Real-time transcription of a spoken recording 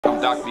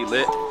Doc be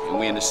lit, and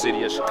we in the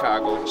city of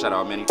Chicago. Shout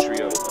out Many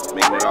Trio,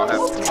 making it all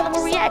happen. Tell them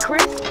where we at,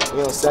 Chris.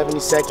 We on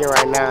 72nd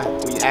right now.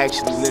 We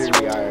actually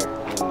literally are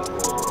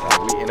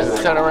in the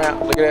hood. Turn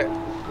around, look at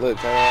that. Look,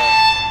 turn around.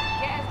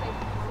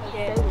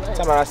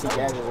 Talking about I see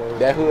gas station.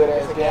 That hood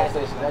ass gas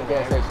station, that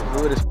gas station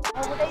hood is.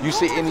 You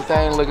see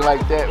anything looking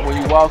like that when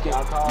you walking,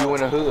 you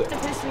in the hood. It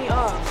pisses me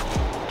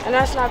off, and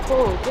that's not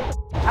cool. Get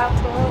the out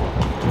the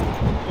hood.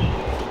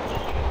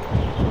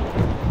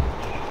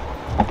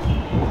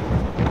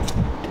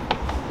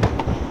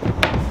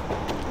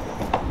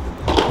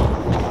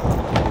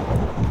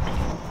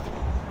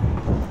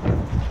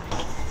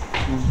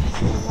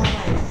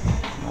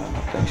 I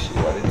think she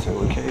got into a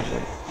KJ.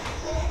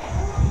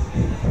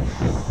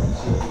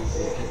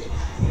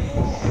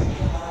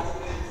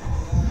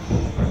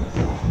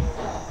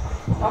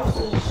 I'm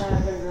still just trying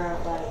to figure out,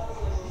 like,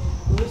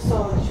 we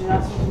saw that you're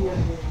not supposed to be up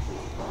here.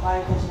 Why are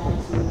you catching on to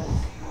us?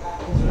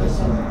 Because we're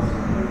so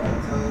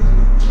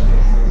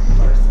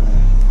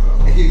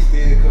He's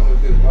still coming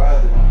to the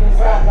bother. It's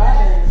not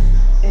bothering.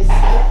 It's,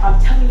 I'm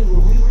telling you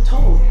what we were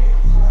told.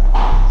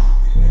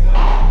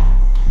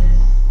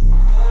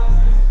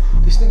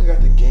 This nigga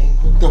got the game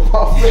hooked up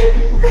off it.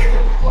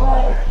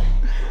 What?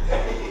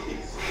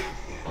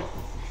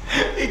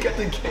 He got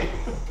the game.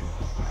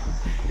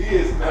 He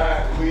is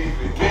not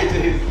leaving. KJ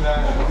is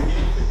not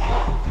leaving.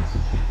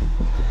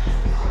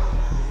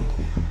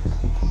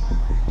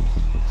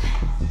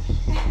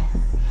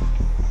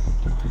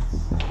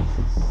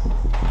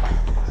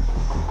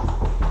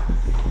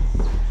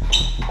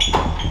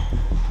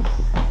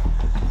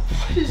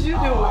 What did you do? I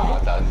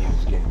thought he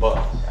was getting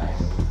bucked.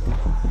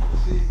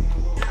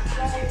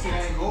 She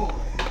ain't going.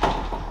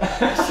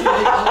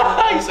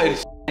 You say the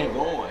shit ain't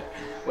going.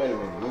 Wait a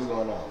minute, what's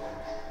going on?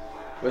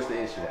 What's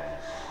the issue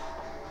at?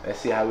 Let's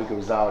see how we can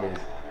resolve this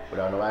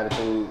without no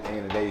attitude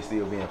and the day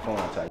still being fun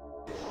type.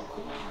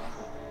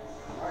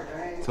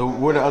 So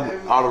what are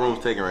all the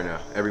rooms taking right now?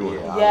 Everyone?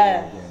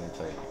 Yeah.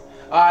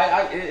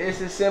 Alright,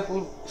 it's a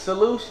simple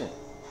solution.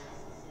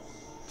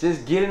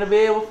 Just get in the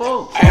bed with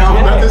folks. Hey,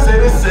 I'm about to say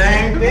the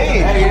same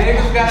thing. Hey,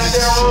 niggas got to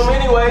share a room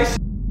anyway.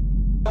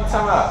 What you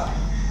talking about?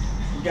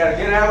 You gotta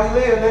get how we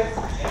live, nigga.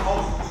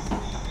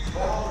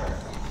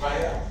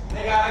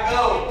 They gotta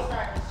go.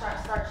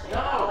 Start shit.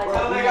 No,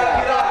 they gotta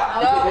get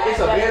out. It's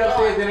a bed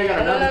upstairs, then they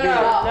got another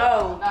bed.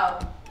 No.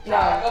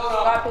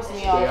 Stop pissing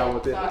me off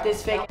with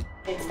this fake.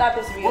 Stop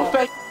pissing me off. What's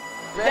fake?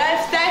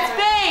 That's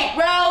fake,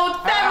 bro.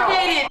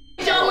 Fabricated.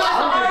 Don't want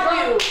to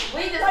argue.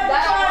 We just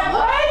got our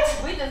What?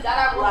 We just got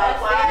our room.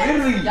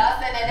 Literally, Y'all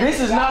said that.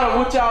 this is not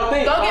what y'all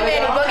think. Go get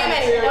Manny. Go get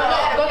Manny.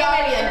 Go get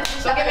Manny. Then.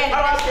 Go get Manny.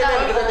 Why don't you have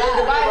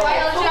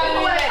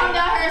I'm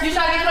down here. You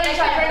trying to get funny?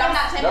 Trying to I'm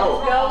not saying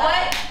No. No,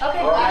 what?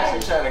 Okay. Bro, I'm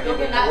actually trying to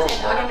get in the room.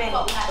 Go get Manny.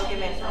 Go get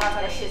Manny. I'm not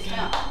trying to shit. Is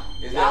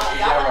Y'all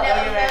that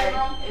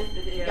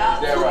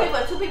never right?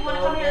 y'all two people want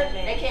to come here,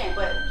 they can,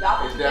 but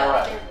y'all Is can that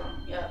right?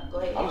 Yeah, go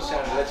ahead. I'm just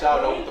trying to let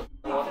y'all know what the f***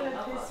 going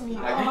on. Piss me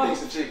Like, you think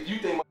some shit, you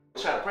think my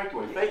trying to prank you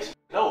and fake shit.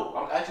 No,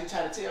 I'm actually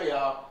trying to tell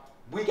y'all,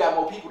 we got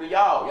more people than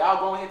y'all. Y'all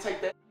go ahead and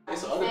take that.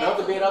 There's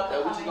another bed up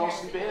there, we just gonna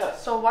sleep here.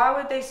 So why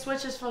would they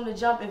switch us from the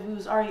jump if we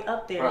was already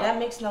up there? Bruh, That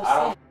makes no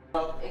I sense.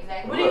 don't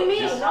Exactly. What do you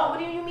mean? No, what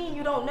do you mean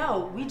you don't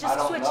know? We I just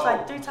don't switched know.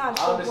 like 3 times.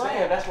 I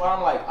understand, that's why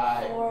I'm like,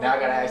 alright, now I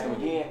gotta ask them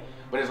again.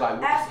 But it's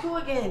like, Ask who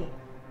again?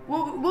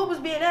 What was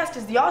being asked?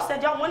 Because y'all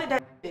said y'all wanted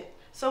that shit.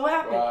 So what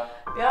happened? either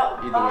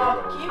way,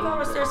 Can you go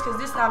upstairs? Because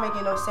this not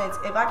making no sense.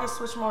 If I can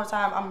switch more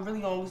time, I'm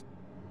really gonna lose.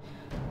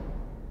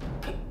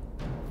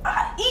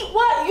 Eat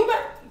what? You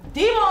got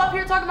Devo up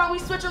here talking about we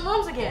switching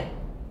rooms again.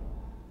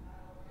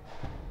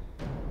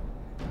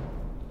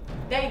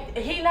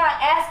 He not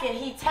asking,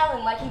 he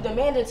telling like he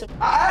demanded to. No,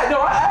 I asked.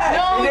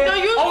 No,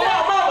 you Oh, said.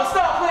 my mama,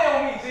 stop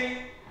playing with me,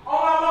 G. Oh, my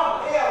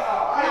mama, hell no.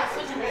 I'm not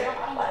switching this.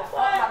 I'm like,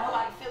 fuck, how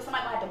nobody feels.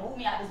 Somebody gonna have to move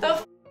me out this. I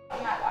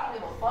don't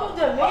give a fuck. You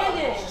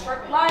demanded.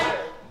 Like,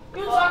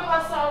 you talking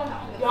about something,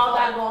 y'all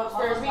gotta go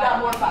upstairs, we got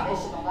more people.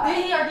 Did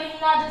he or did he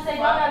not just say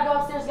y'all gotta go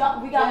upstairs,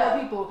 we got more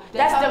people?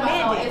 That's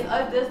demanded.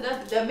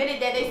 The minute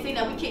that they seen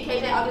that we kicked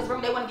KJ out of this room,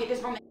 they want to get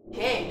this room.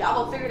 Hey,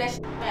 y'all go figure that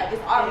shit out. This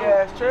our room.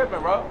 Yeah, it's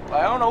tripping, bro. Like,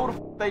 I don't know who the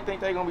f they think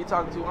they gonna be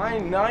talking to. I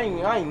ain't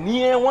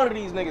near one of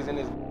these niggas in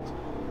this bitch.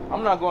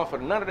 I'm not going for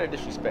none of that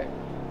disrespect.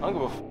 I don't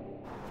give a f.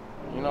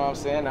 You know what I'm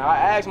saying? Now, I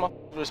asked my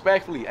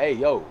respectfully, hey,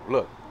 yo,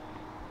 look,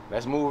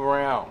 let's move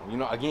around. You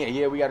know, again,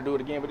 yeah, we gotta do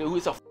it again, but dude,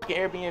 it's a fucking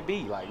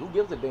Airbnb. Like, who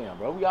gives a damn,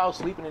 bro? We all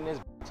sleeping in this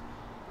bitch.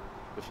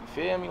 If you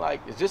feel me, like,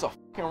 it's just a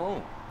fucking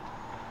room.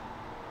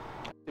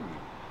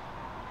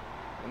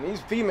 And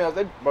these females,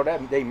 they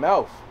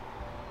mouth.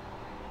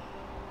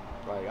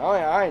 Like,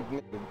 I ain't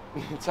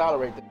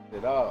tolerate that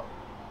at all.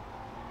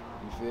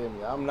 You feel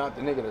me? I'm not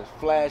the nigga to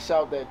flash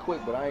out that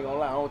quick, but I ain't gonna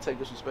lie, I don't take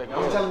disrespect.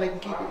 Just tell them they can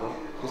keep it, bro.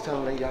 Just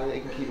tell them they can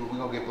keep it. We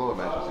gonna get floor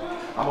mattresses.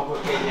 I'm gonna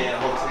put KJ in a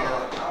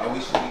hotel, and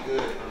we should be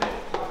good.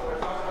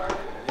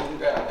 You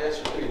got that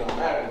shit really don't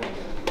matter to me.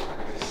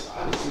 I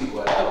can sleep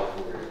whatever.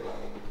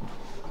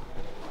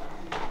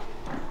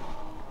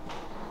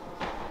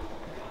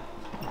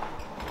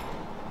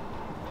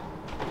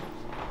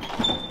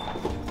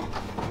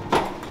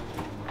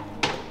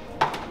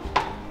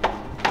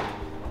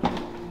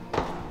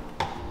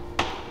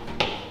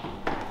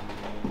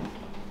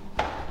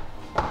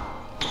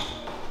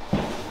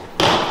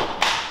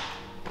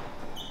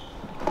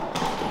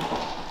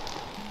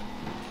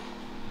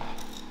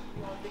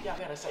 y'all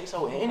gotta say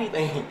so in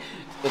anything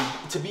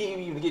to be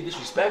even to get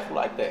disrespectful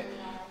like that.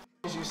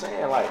 What you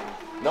saying? Like,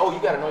 no, you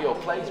gotta know your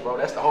place, bro.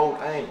 That's the whole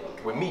thing.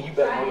 With me, you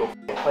better know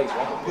your place.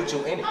 I'm gonna put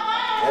you in it.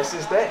 That's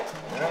just that.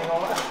 I ain't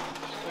gonna lie.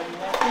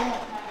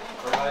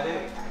 Straight like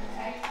that.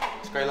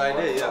 Straight like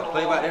that, yeah.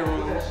 Play by their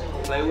rules.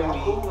 Play with me.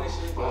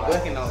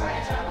 Working on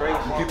it. Great.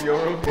 You keep your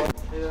room.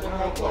 You in the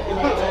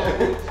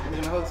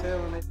hotel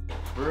when they.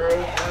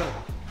 Bro.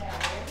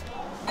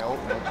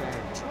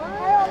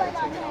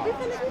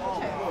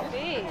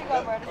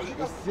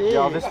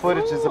 Y'all, this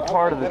footage is a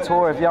part of the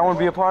tour. If y'all want to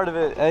be a part of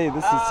it, hey,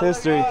 this is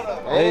history.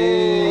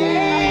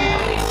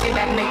 Hey. Sit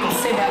back, make them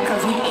sit back,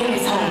 cause we in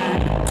this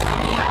home.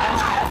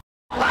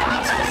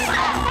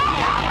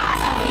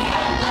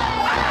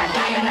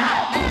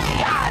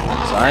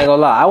 So I ain't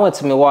gonna lie, I went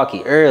to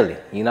Milwaukee early.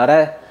 You know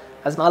that?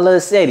 That's my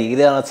little city. You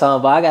know what I'm talking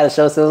about? I gotta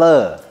show some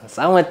love.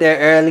 So I went there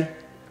early.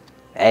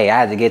 Hey, I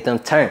had to get them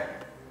turned.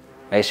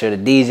 Make sure the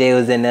DJ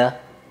was in there.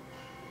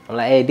 I'm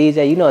like, hey,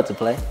 DJ, you know what to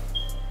play.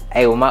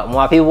 Hey, when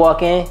my people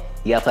walk in,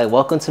 you gotta play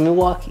Welcome to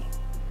Milwaukee.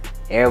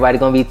 Everybody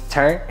gonna be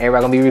turned.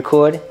 Everybody gonna be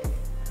recorded.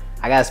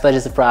 I got a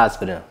special surprise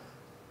for them.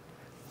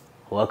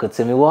 Welcome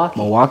to Milwaukee.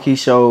 Milwaukee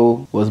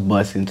show was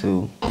busting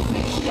too.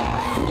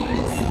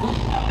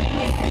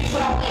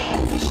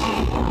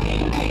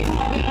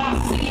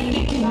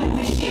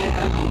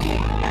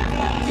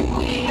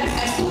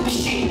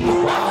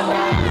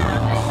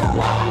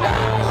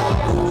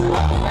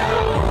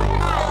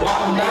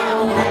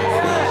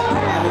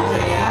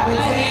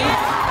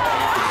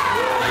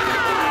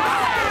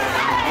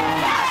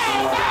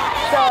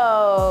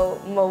 So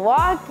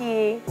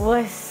Milwaukee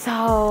was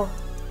so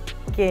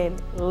fucking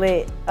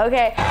lit.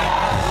 Okay.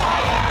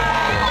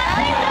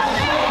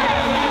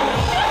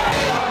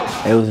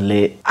 It was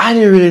lit. I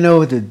didn't really know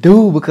what to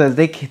do because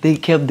they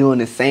kept doing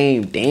the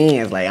same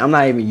dance. Like, I'm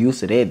not even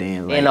used to that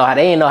dance. They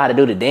didn't know how to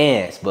do the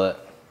dance,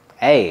 but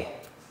hey,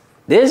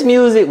 this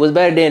music was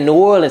better than New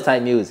Orleans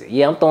type music.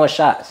 Yeah, I'm throwing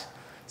shots.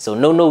 So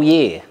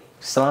yeah,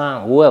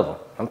 slime, whoever.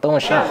 I'm throwing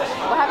shots. What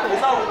happened?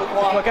 It's over.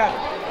 What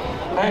happened?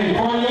 Hey,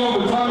 party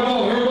over, time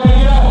over. Everybody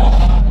get out.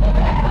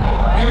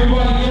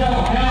 Everybody get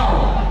out now.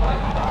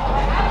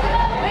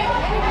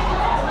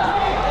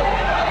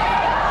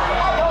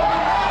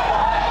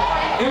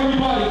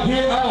 Everybody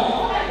get out.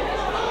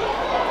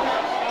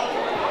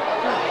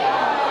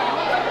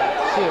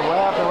 Shit, what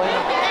happened,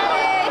 Lena?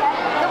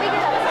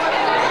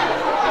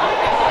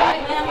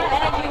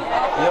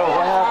 Yo,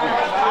 what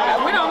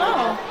happened? We don't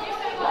know.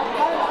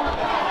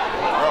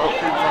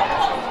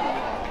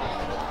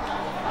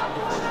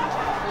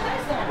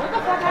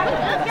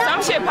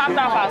 Some shit popped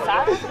off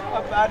outside.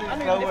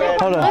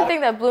 One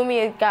thing that blew me,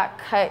 it got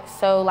cut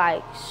so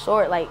like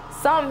short, like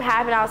something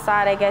happened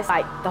outside, I guess,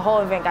 like the whole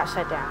event got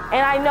shut down.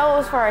 And I know it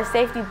was for our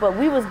safety, but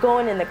we was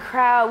going in the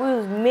crowd, we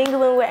was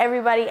mingling with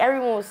everybody,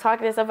 everyone was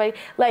talking to somebody.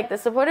 Like the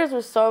supporters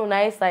were so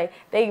nice, like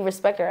they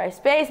respected our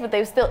space, but they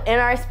were still in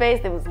our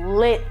space. It was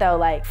lit though,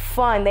 like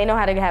fun. They know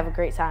how to have a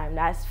great time,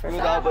 that's for sure.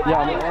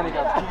 Yeah, Manny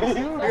got the keys.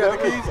 You got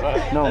the keys?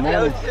 No,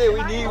 Manny. Shit,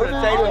 we need with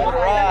a table with a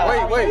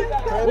ride. Wait.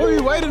 What are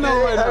you waiting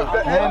on right now?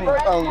 Manny.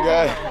 Oh,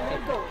 God.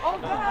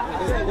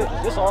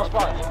 This all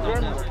spot.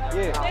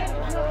 Yeah.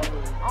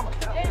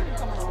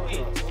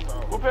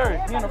 Well, Perry,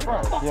 he in the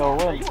front. Yo,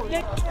 wait.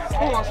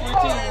 Hold on, sweet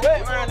tea.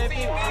 Wet around that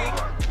people.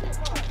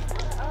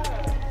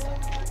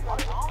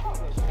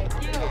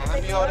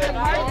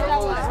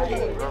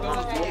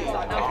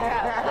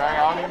 I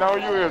don't even know who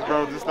you is,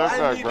 bro. Just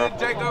step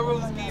back, bro.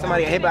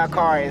 Somebody got hit by a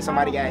car and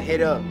somebody got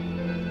hit up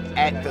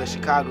at the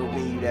Chicago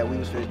venue that we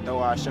was going to throw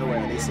our show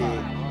at. They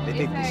said they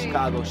think the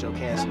Chicago show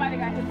canceled.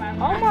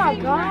 Oh my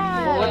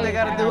God. What they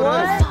gotta do with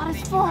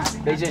us?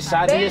 They just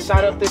shot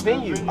up the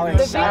venue. Oh,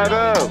 they shot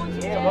up.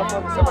 Yeah,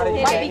 motherfucker, somebody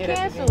It might be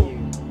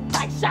canceled.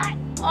 Like shot.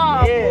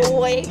 Oh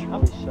boy.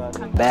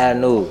 Bad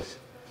news.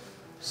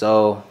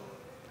 So,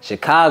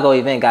 Chicago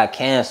event got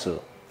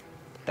canceled.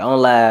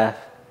 Don't laugh.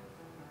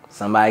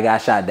 Somebody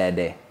got shot that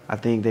day. I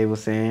think they were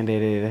saying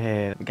that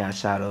it got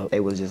shot up. They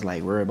was just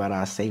like worried about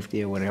our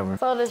safety or whatever.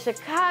 So the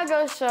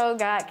Chicago show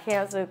got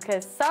canceled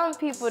because some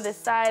people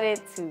decided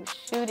to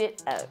shoot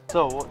it up.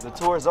 So the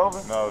tour is over?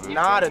 No,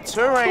 Nah, the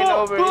tour ain't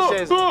over.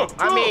 It's just,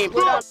 I mean,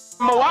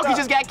 Milwaukee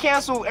just got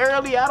canceled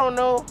early. I don't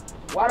know.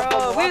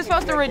 Bro, we were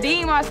supposed to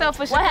redeem ourselves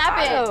for What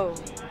Chicago.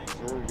 happened?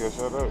 Get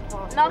shut up.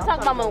 No, I'm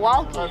talking about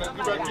Milwaukee.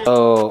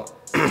 So,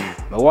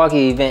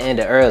 Milwaukee event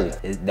ended early.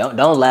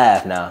 Don't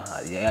laugh now.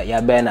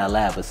 Y'all better not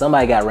laugh, but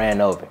somebody got ran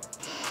over.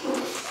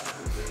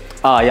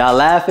 Oh, y'all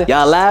laughing?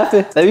 Y'all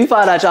laughing? Let me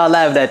find out y'all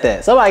laughing at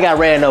that. Somebody got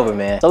ran over,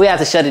 man. So we have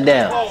to shut it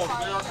down. Oh,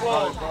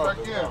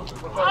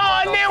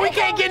 man, we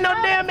can't get no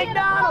damn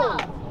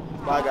McDonald's.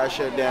 I got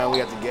shut down.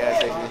 We at the gas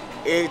station.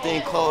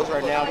 Everything closed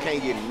right now.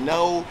 Can't get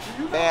no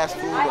fast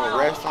food, no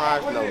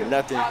restaurants, no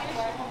nothing.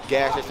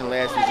 Gas station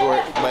last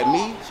resort. But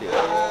me, shit,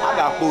 I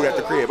got food at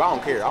the crib. I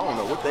don't care. I don't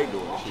know what they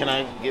doing. Can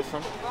I get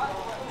some?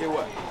 Get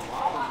what?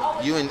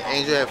 You and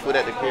Angel have food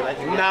at the crib.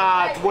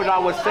 Nah, what I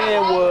was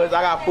saying was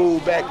I got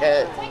food back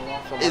at.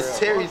 It's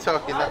Terry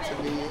talking, not to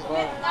me.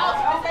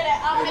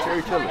 Yeah,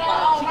 Terry chilling.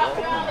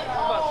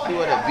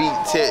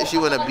 She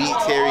wanna beat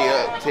Terry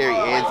up, Terry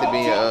and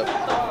Sabina up.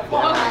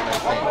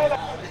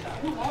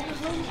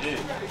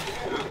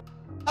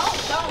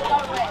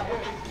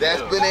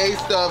 That's Bene's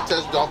stuff.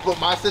 Just don't put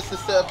my sister's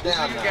stuff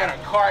down. You got a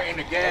cart in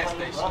the gas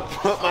station.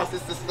 Put my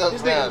sister's stuff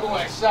This down. nigga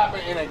going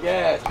shopping in a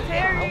gas station.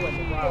 Terry, get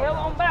the hell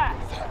on by.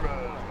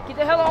 Get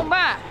the hell on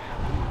by.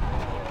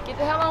 Get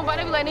the hell on by.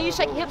 They be like, no, you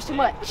shake your hips too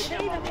much.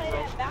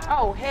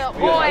 Oh, hell,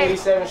 boy.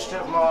 87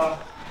 strip mall.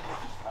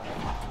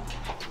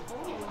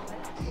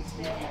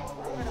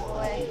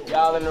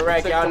 Y'all in the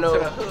rack, y'all know.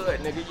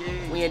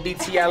 We in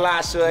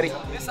DTLI, shorty.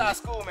 This our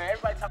school, man.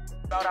 Everybody talking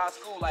about our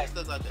school, like,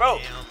 bro.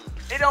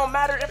 It don't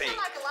matter if it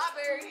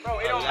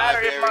don't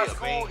matter if my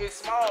school is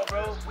small,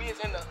 bro. We is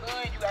in the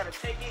hood. You gotta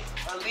take it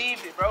or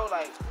leave it, bro.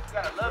 Like, you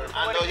gotta love it.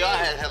 I know y'all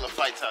had hella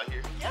fights out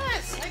here.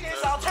 Yes, nigga,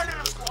 it's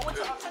alternative school. I went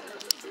to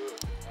alternative.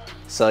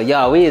 So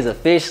y'all, we is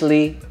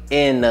officially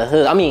in the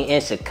hood. I mean,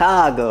 in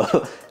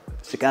Chicago.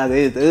 Chicago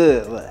is the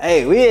hood, but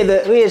hey, we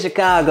in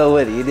Chicago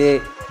with it. You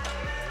dig?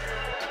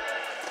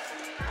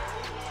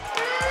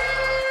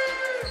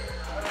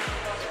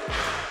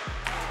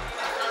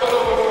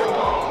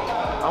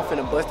 I'm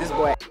finna bust this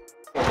boy.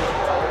 Tell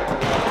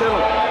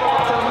him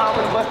I'm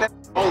finna bust that.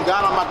 Oh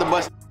God, I'm about to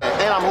bust.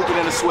 And I'm hooping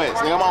in the sweats.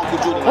 Nigga, I'm on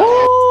Kujuda.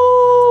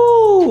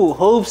 Ooh,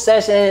 hoop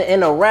session in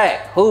the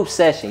rack. Hoop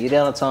session. You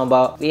know what I'm talking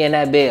about? We in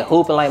that bed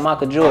hooping like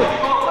Michael Jordan. This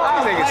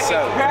nigga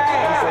so. He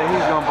said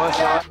he's gonna bust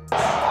your ass.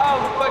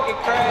 I'm fucking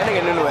crazy. That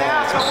nigga Nunu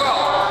ass.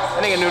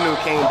 That nigga Nunu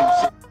can't do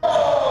shit.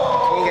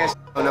 He ain't got shit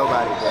on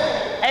nobody, bro.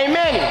 Hey,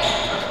 Manny.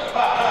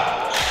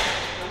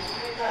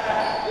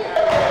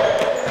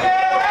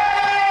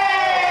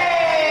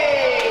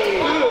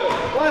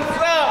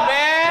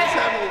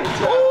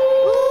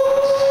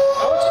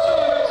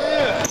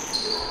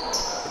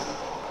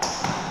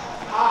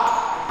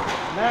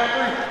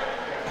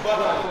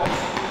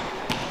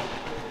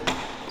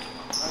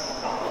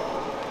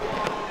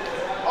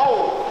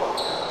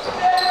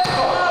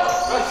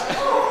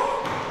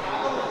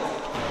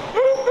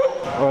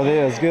 Are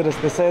they as good as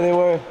they say they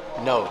were?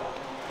 No,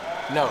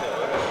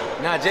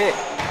 not Jet.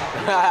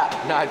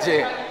 Not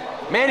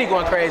Jet. Manny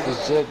going crazy.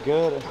 Is Jet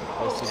good?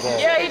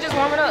 Yeah, he just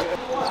warming up.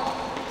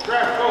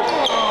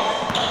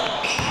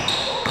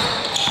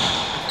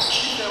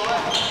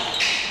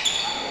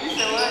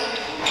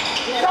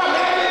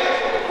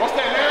 What's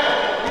that,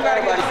 man? You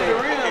gotta get to the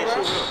rim, bro.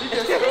 You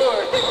just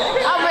scored.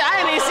 I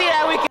didn't even see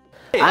that weekend.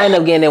 I ended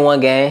up getting in one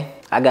game.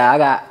 I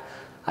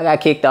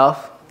got kicked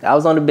off. I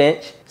was on the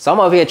bench. So I'm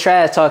over here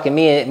trash talking,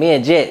 me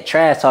and Jet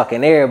trash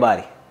talking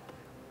everybody.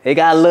 It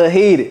got a little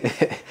heated.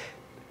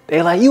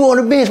 They like, you on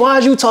the bench, why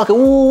is you talking?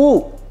 Woo, woo,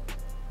 woo.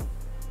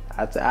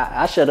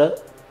 I shut up.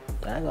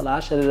 I ain't gonna lie, I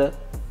shut it up.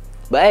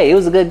 But hey, it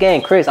was a good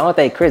game. Chris, I don't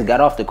think Chris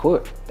got off the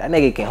court. That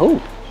nigga can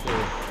hoop.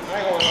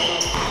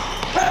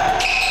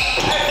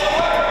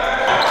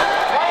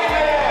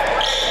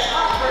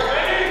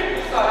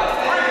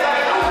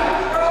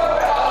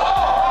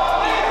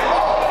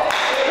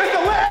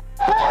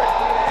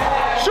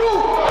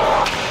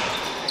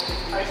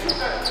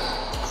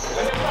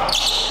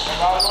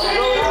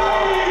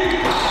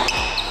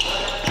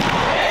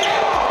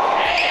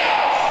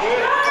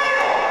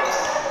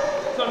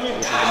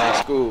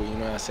 School, you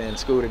know what I'm saying? The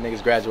school that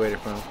niggas graduated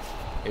from.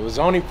 It was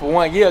only for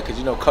 1 year because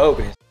you know COVID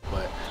and shit,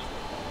 but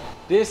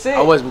this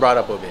I wasn't brought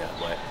up over here,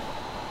 but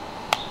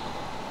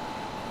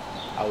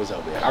I was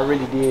over here. I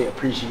really did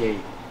appreciate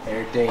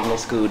everything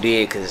this school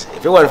did because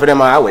if it wasn't for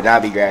them, I would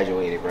not be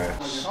graduated, bro.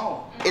 It's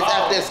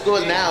after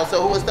school now,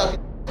 so who was talking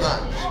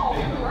lunch?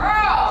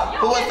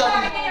 Who was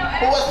talking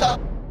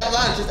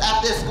lunch? It's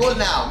after school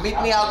now.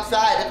 Meet me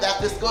outside. It's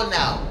after school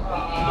now.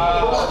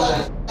 Who was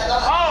talking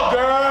lunch? Oh,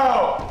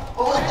 girl!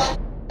 Who was talking lunch?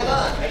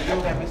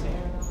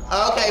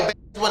 Okay,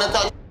 bitches want to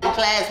talk in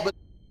class, but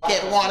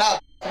can't one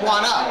up.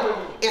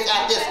 It's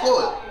after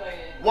school.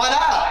 One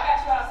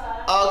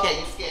up. Okay,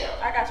 you scared.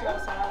 I got you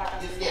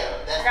outside. You scared.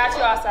 I got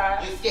you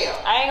outside. You scared.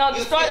 I ain't gonna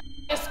destroy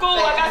in school.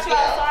 I got you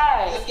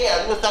outside. You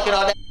scared. You was talking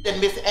all that in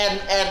Miss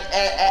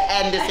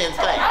Anderson's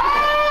class.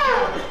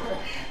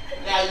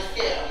 Now you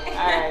scared.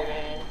 Alright,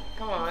 man.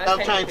 Come on. I'm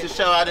trying to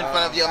show out in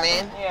front of your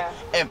man. Yeah.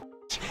 And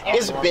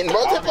it's been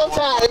multiple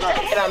times,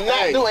 and I'm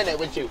not doing it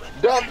with you.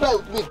 Don't play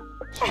with me.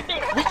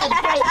 We can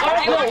play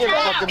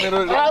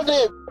all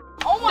day.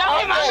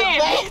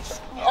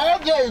 All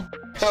day.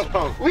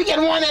 We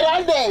can win it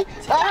all day.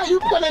 Oh, you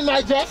pulling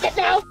my jacket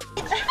now?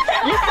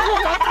 You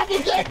pulling my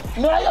fucking jacket?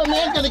 No, your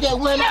man's gonna get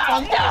one up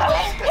on top.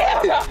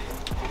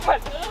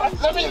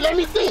 Let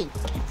me see.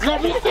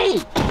 Let me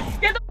see.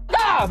 Get the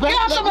off. Get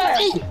off the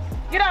bus.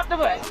 Get off the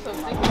bus.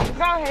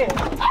 Go ahead.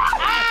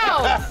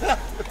 Ow!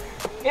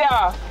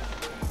 Yeah.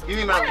 Give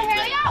me my Where the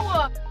hell y'all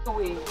was?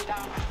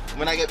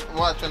 when I get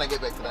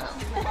back to the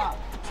house.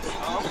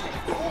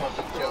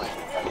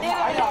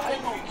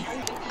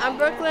 I'm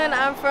Brooklyn.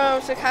 I'm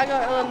from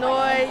Chicago,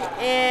 Illinois,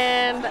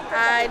 and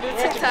I do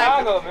TikTok.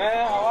 Chicago,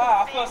 man. Oh,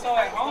 wow, I feel so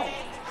at home.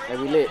 Hey,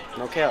 we lit.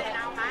 No cap.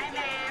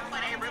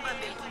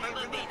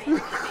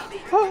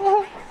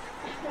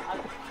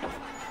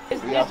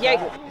 It's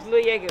Jaeger. It's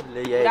Lil Jaeger.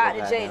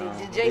 Dr. J.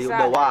 The J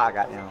side. The Y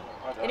got down.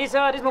 And this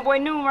my boy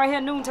Noon right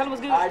here. Noon, tell him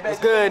what's good. What's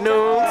good,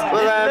 Noon?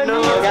 What's up,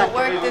 Noon? To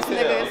work this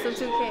nigga in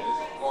some 2K.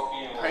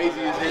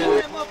 Crazy as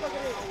hell.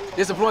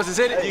 This Influence the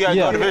City? You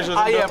gotta do the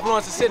visuals. Oh yeah,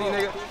 Influence the City,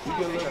 nigga.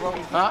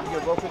 Huh?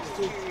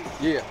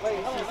 Yeah.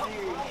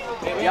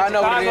 Y'all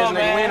know what it is,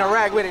 nigga. We in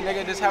Iraq with it,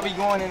 nigga. This how we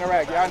going in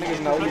Iraq. Y'all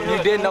niggas know.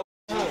 You didn't know.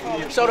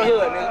 Show the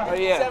hood, nigga. Oh,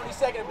 yeah.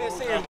 72nd been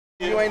seeing.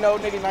 You ain't know,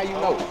 nigga. Now you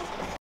know.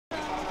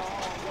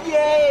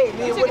 Yay!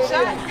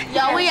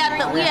 Yo, we at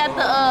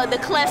the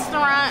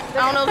restaurant. I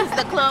don't know if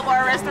it's the club or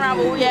a restaurant,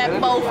 but we at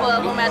both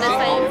of them at the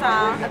same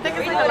time. I think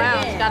it's like a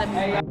lounge.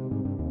 Gotta be.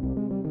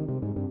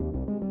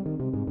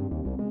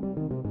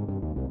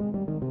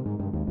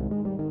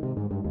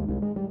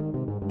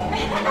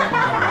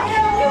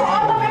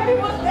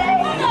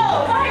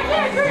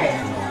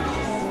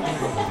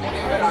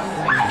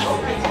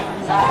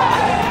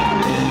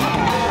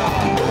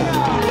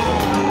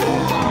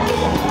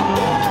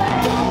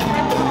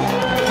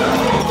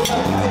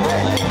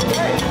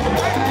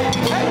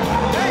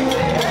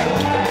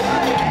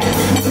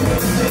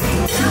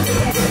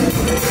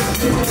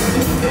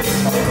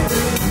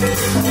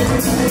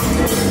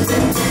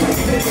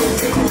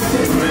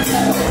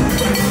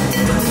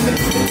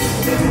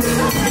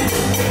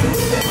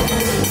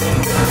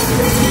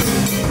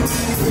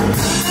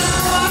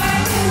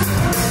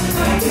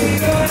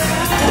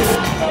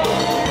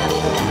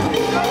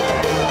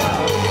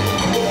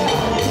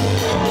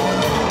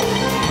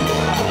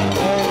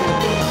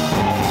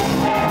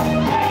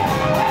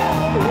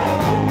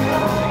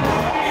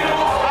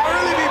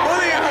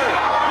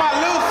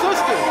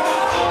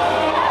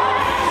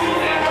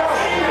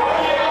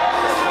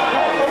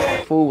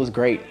 Food was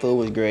great. Food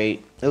was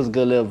great. It was a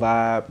good little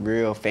vibe,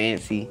 real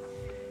fancy.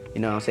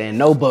 You know what I'm saying?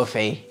 No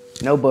buffet.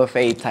 No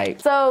buffet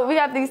type. So we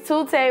got these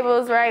 2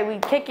 tables, right? We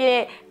kicking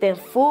it, then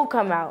food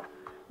come out.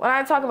 When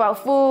I talk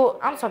about food,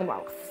 I'm talking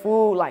about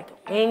food, like the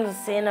wings was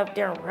sitting up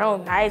there real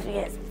nice. We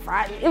had some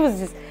fries. It was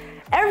just,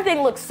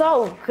 everything looked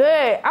so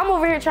good. I'm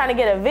over here trying to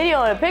get a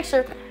video and a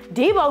picture.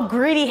 Debo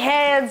greedy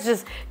hands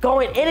just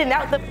going in and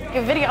out the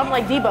video. I'm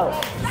like, Debo,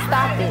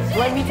 stop this.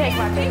 Let me take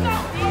my picture.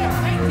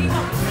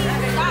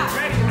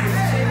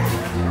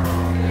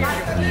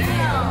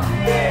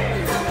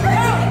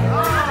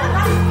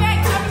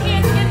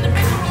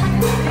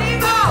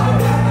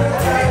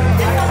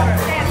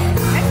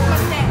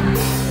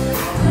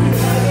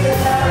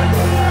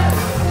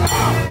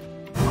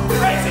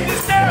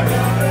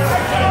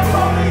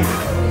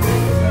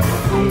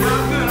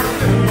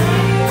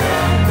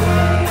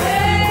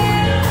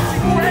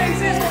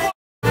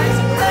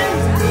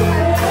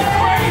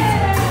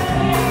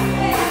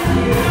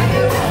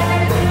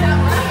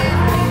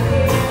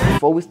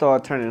 Before we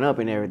started turning up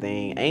and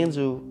everything,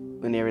 Angel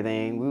and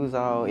everything,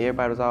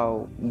 everybody was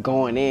all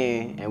going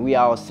in and we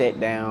all sat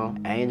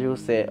down. Angel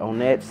sat on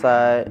that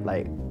side,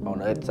 like on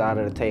the other side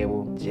of the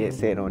table. Jet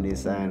sat on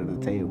this side of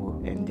the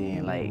table. And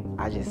then like,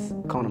 I just,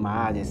 corner of my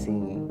eye, I just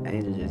seen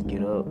Angel just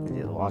get up and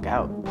just walk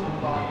out.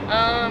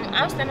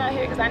 I'm standing out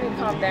here because I need to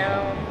calm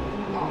down.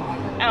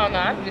 I don't know,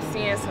 I'm just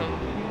seeing some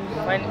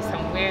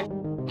weird,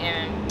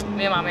 and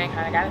me and my man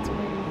kind of got into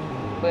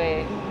it.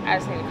 But I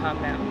just need to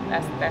calm down.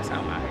 That's how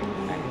I'm out here.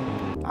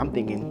 I'm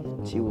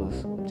thinking she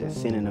was just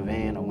sitting in the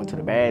van or went to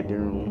the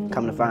bathroom.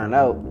 Come to find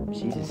out,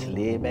 she just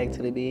slid back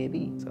to the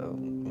B&B. So,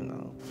 you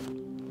know.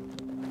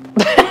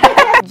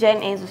 Jet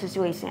and Angel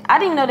situation. I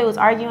didn't even know they was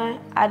arguing.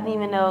 I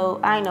didn't know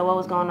what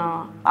was going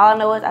on. All I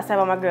know is I sat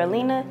by my girl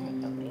LENA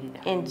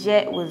and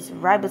Jet was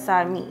right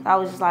beside me. I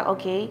was just like,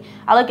 okay.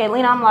 I look at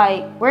LENA, I'm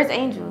like, where's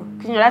Angel?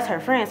 Cause you know, that's her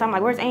friend. So I'm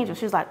like, where's Angel?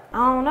 She was like, I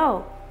don't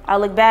know. I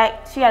look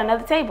back, she got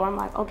another table. I'm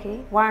like,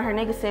 okay, why aren't her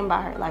niggas sitting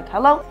by her? Like,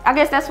 hello? I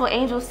guess that's what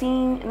Angel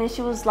seen, and then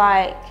she was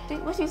like,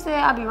 what she said?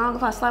 I'd be wrong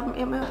if I slap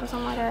him or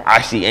something like that.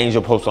 I see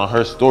Angel post on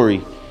her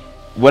story,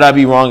 would I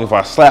be wrong if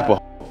I slap her?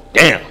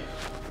 Damn.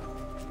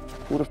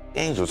 Who the f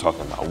Angel talking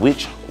about?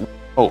 Which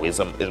hoe? It's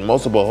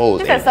multiple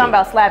hoes. She said something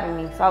about slapping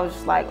me, so I was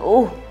just like,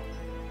 ooh.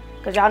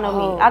 Cause y'all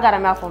know me, I got a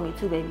mouth on me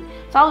too, baby.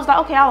 So I was like,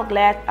 okay, I'll be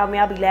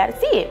glad to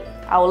see it.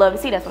 I would love to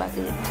see, that's what I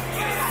said.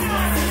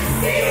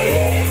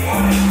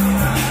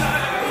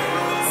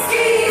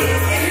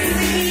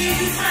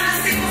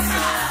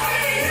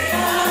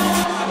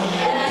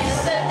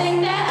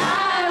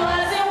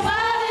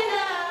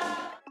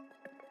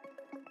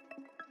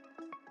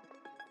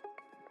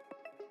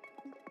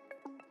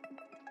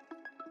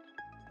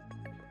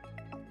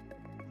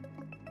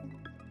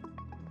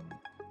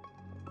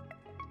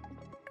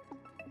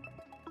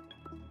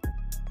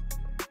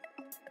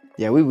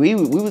 Yeah, we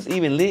was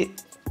even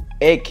lit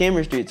at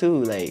chemistry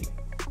too. Like,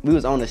 we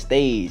was on the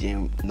stage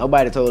and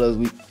nobody told us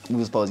we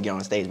was supposed to get on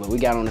the stage, but we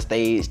got on the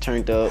stage,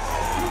 turned up.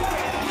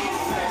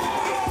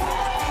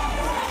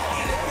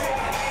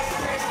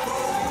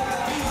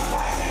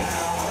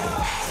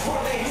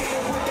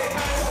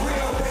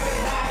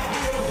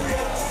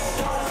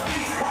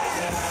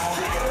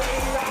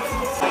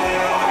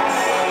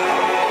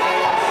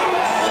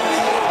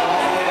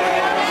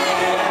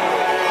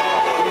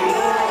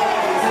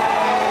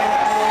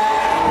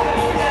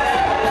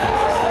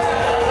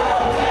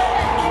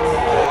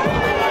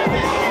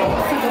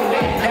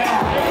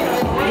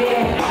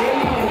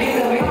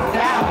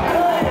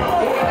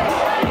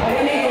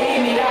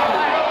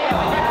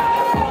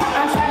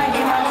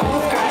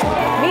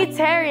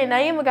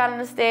 out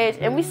on the stage,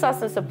 and we saw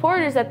some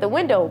supporters at the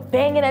window,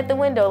 banging at the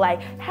window,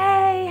 like,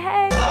 hey,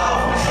 hey.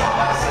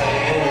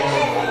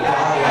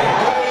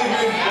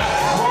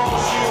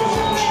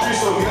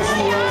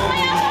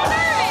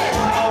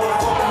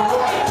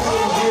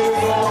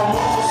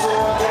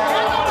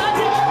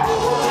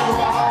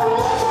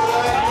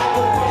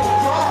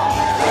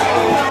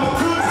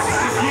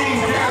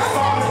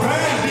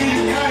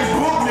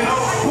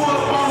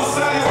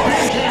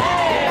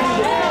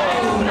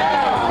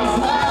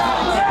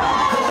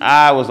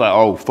 I was like,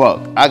 oh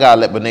fuck, I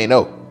gotta let Benet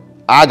know.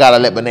 I gotta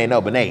let Benet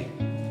know. Benet,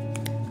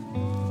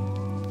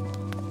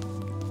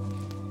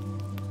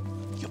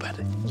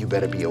 you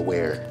better be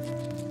aware.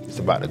 It's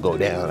about to go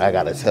down. I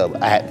had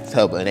to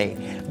tell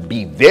Benet,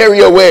 be very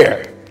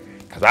aware.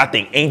 Cause I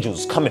think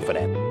Angel's coming for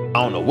that. I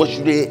don't know what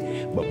you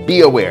did, but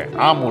be aware.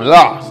 I'm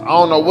lost. I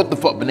don't know what the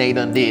fuck Benet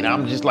done did.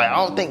 I'm just like, I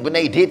don't think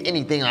Benet did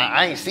anything.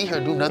 I ain't see her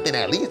do nothing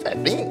at least, I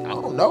think. I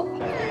don't know.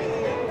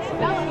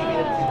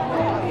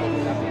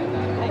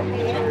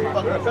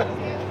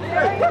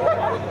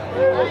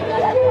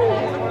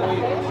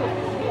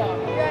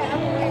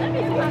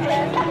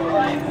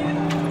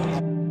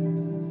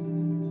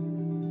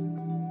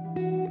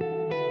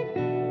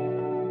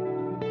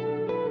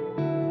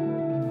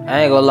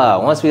 I ain't gonna lie,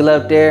 once we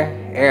left there,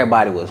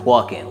 everybody was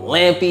walking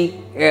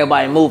limpy,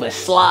 everybody moving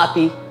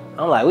sloppy.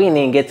 I'm like, we didn't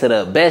even get to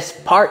the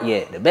best part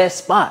yet, the best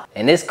spot.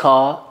 And it's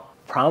called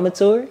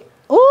Promontory.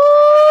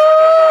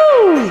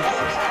 Ooh!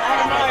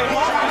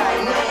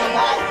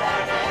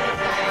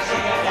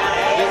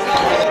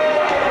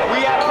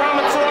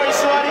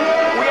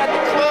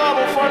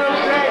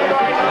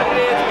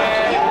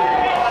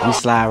 We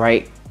slide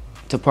right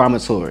to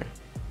Promontory.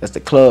 That's the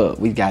club.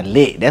 We got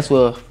lit. That's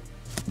where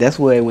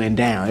it went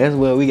down. That's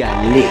where we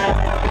got lit. Lit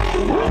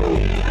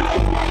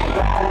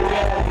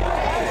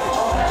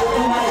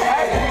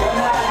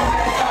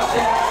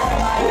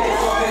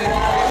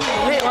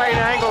right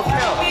now, I ain't gonna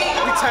count.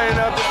 We turning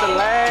up just the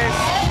last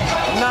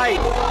night.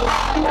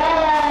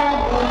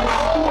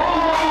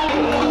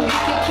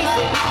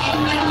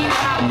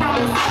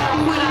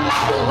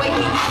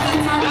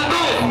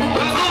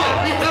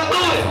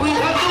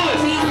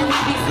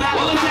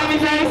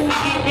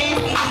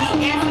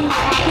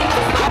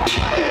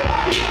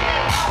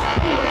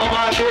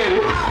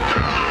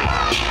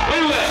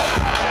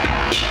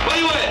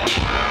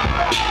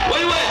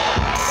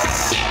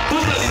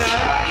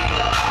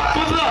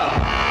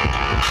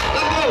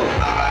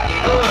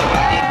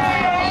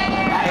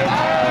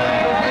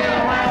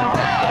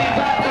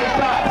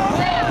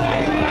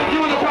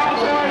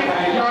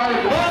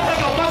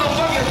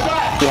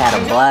 We had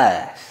a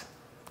blast.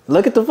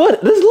 Look at the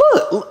foot. Just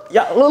look.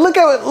 Y'all look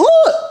at it.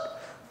 Look.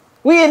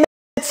 We in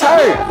the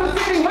turn.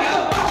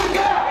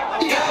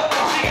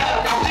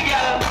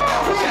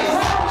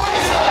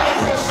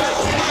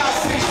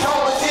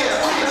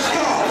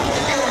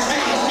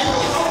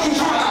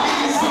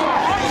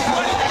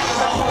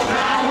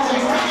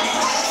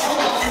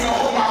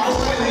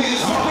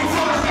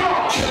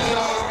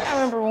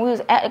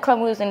 At the club,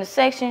 we was in the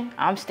section.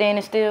 I'm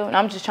standing still, and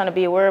I'm just trying to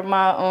be aware of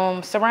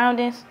my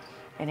surroundings.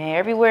 And then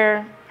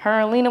everywhere her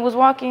and Lena was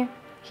walking,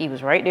 he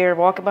was right there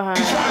walking behind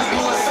her.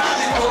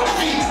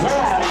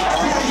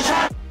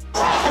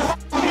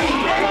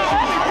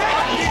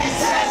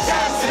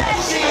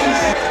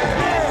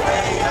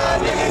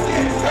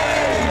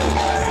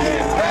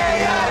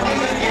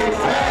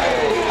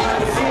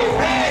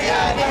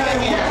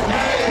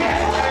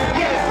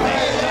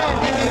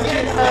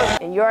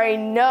 And you already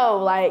know,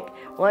 like,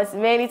 once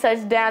Manny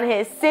touched down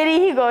his city,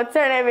 he gonna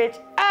turn that bitch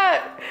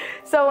up.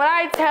 So when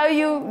I tell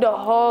you the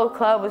whole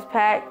club was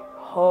packed,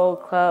 whole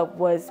club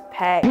was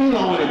packed. Hold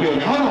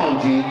on,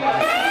 G.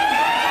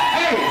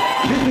 Hey,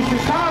 this is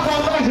Chicago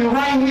legend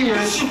right here,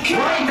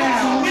 right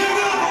now.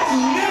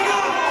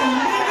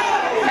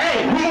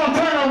 Hey, we gonna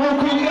turn on real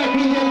quick. We got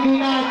DJ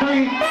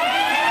B93.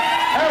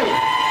 Hey,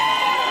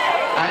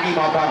 I need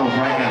my bottles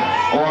right now.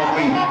 Or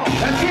me.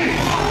 Let's get it.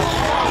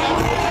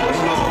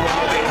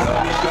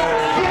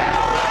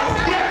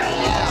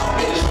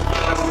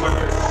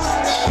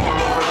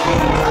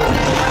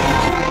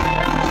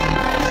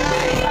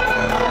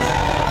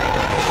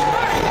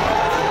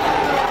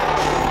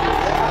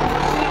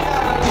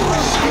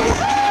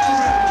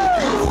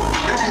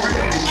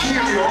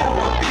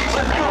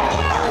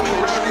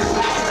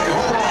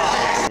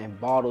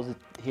 Bottles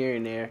here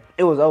and there.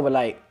 It was over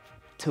like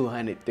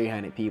 200,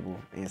 300 people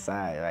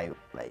inside.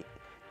 Like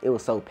it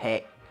was so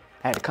packed.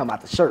 I had to come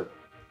out the shirt.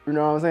 You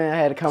know what I'm saying? I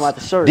had to come out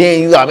the shirt.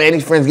 Then you got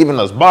Manny's friends giving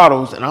us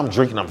bottles, and I'm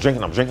drinking.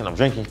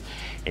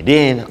 And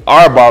then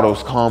our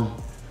bottles come,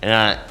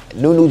 and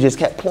Nunu just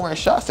kept pouring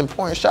shots, and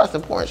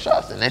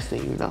next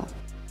thing you know.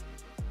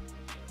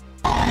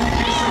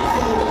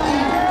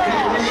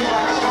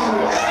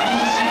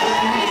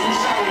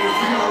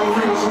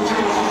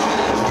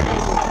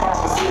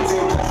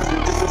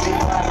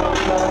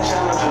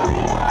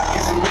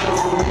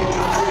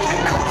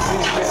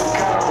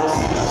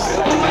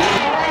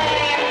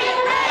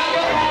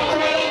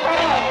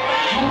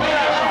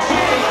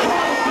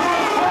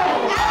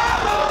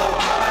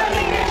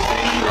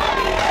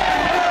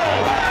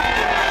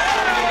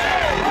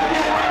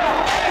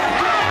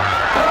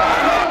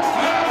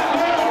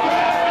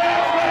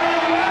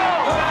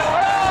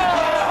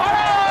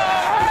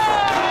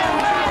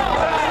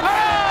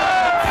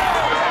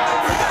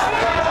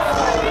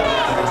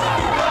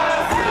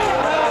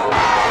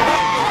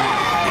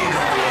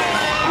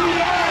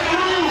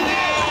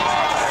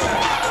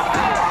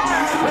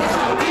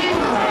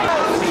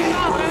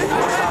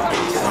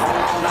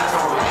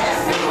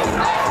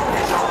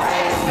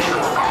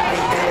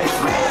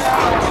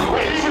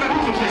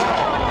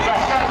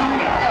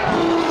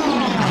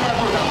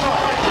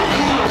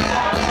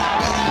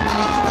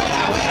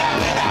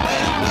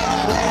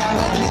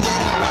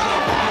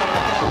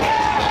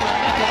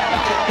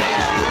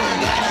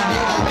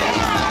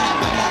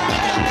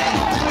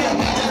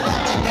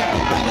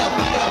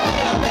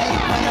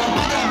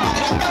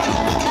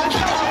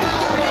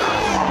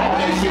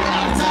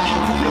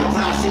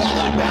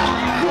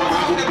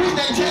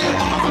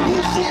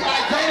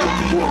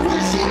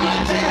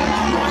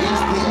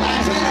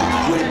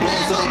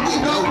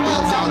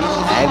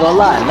 gonna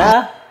lie,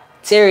 nah.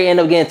 Terry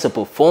ended up getting to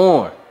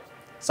perform.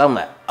 So I'm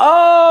like,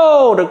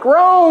 oh, the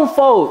grown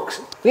folks.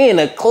 We in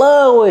the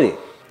club with it.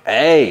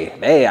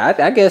 Hey,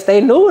 I guess they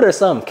knew it or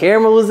something.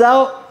 Camera was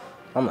out.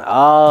 I'm like,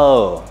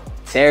 oh,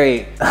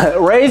 Terry,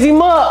 raise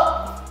him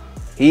up.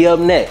 He up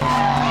next.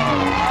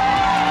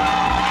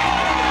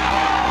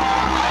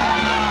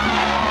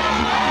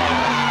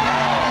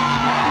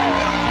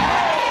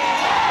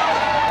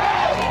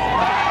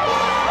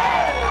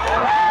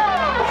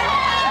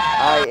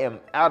 I am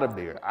out of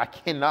there. I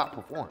cannot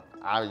perform.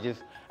 I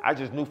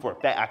just knew for a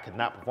fact I could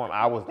not perform.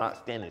 I was not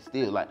standing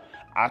still. Like,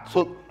 I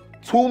took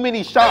too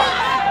many shots.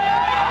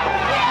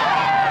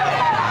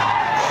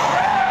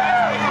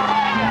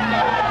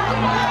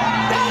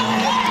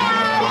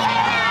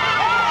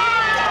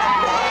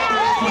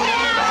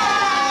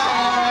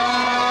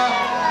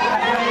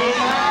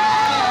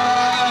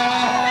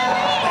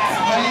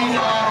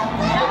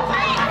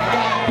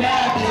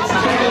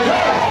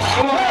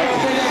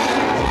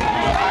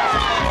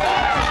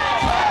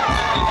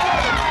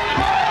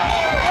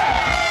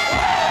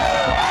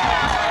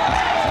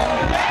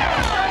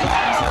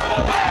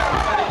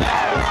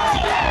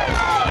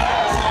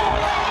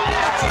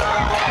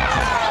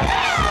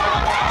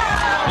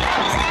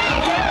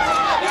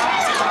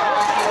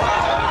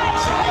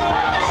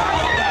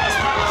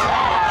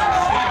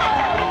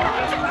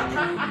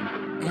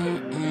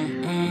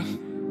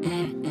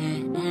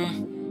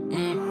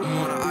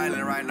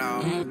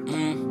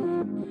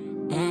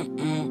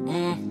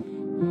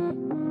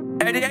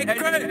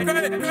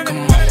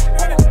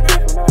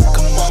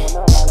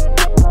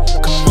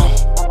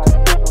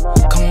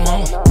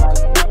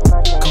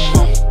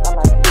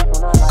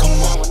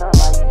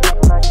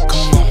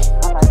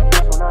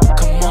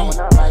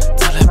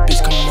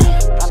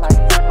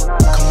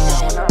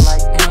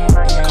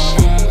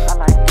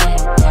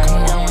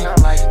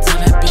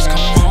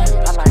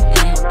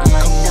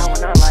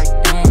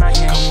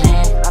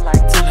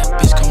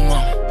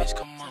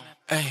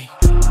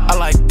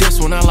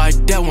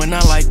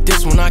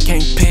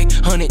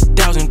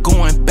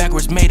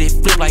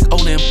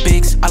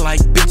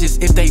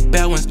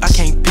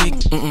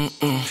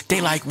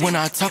 When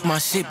I talk my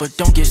shit, but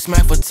don't get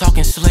smacked for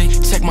talking slick.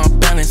 Check my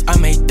balance, I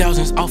made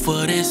thousands off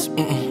of this.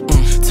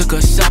 Took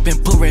a shop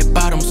and put red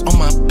bottoms on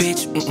my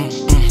bitch.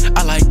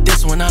 I like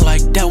this one, I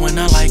like that one,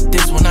 I like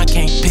this one. I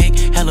can't pick.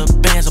 Hella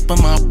bands up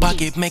in my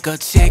pocket, make a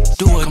chick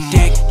do a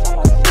dick.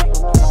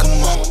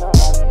 Come on, come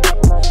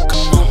on,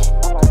 come on,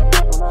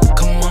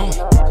 come on, come on,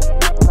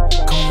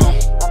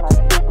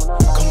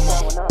 come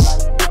on,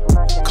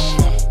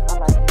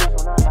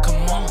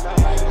 come on.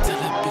 Tell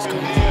that bitch come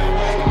on.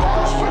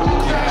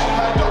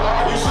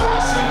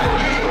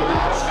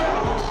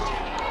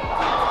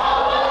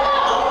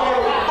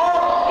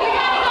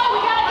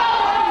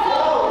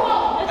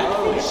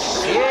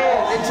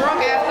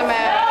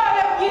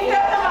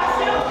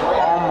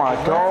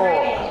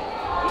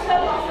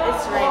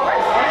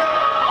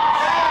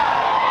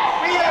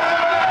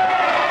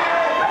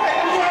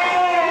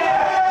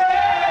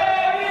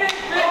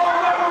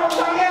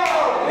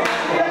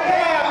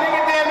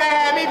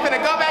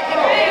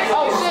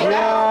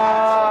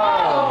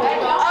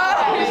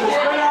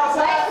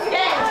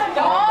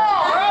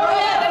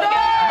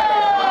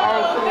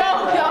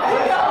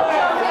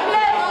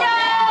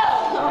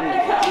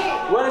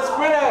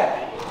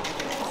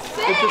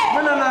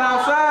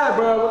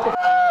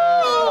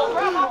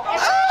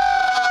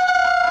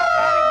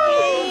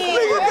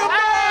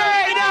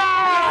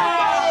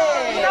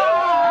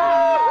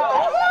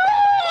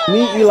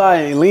 Me, Eli,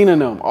 and Lena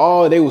and them,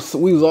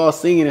 we was all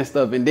singing and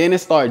stuff, and then it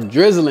started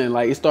drizzling.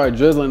 Like, it started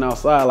drizzling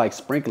outside, like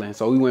sprinkling.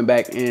 So we went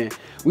back in.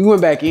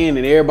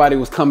 And everybody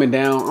was coming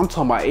down. I'm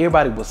talking about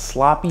everybody was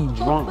sloppy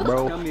drunk,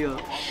 bro. Who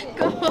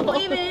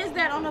even is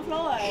that on the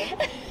floor?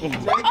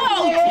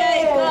 Oh,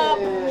 Jacob.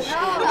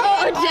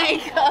 Oh,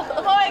 Jacob.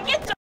 Boy,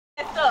 get your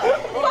ass up.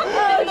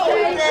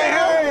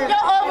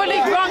 You're overly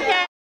drunk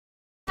ass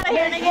out of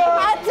here, nigga.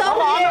 I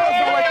told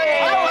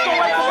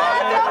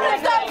him,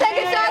 stop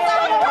taking shots. I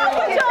don't want to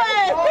put your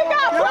ass. Pick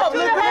up. Put you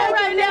in the head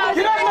right now.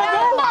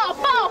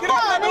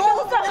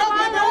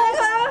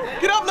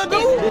 Get up,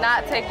 nigga.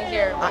 Not taking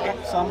care of me.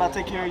 So I'm not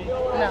taking care of you? No.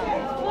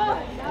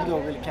 You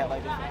don't really cat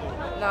like this?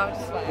 No, I'm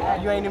just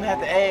like. You ain't even have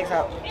to ask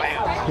how.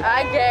 Bam.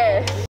 I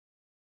guess.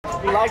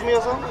 You like me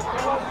or something? I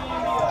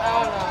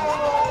don't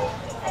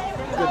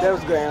know. Good, that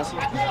was a good answer.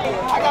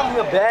 I got me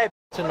a bad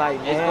tonight,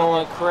 man. It's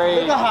going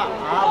crazy.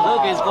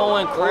 Look, it's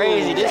going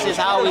crazy. This is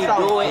how we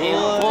do it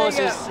in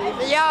forces.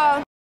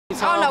 Y'all. I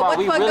don't know what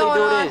the fuck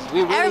going on.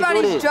 We really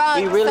Everybody's do this. drunk.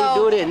 We really so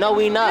do this. No,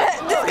 we not.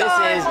 This is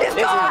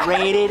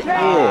rated.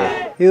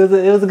 Yeah,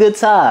 it was a good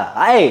time.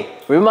 Hey,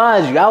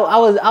 remind you, I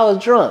was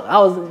drunk. I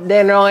was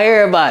down there on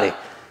everybody.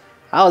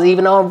 I was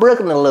even on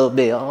Brooklyn a little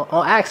bit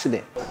on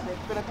accident.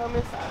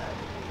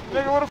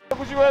 Nigga, where the fuck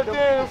was you at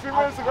there a few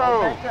minutes ago?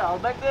 I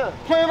was back there.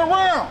 Playing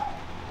around.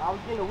 I was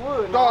in the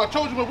woods. Dog, I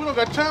told you, man, we don't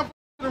got time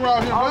for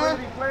around here, man.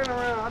 I playing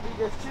around. I be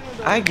just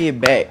chilling. I get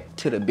back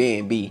to the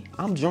B&B.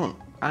 I'm drunk.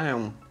 I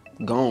am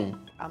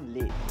gone. I'm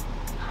lit.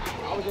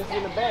 I was just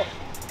in the back.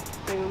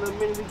 Take a little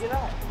minute to get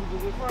out. He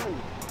was in front of me.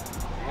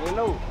 I ain't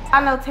know.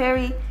 I know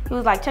Terry, he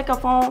was like, check your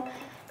phone.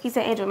 He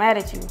said, Angel mad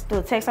at you through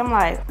a text. I'm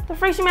like, the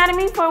freak she mad at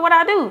me for what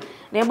I do?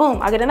 Then boom,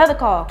 I get another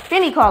call.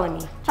 Finny calling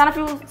me, trying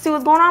to see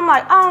what's going on. I'm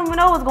like, I don't even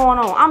know what's going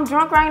on. I'm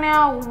drunk right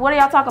now. What do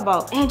y'all talk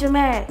about? Angel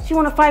mad, she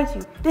wanna fight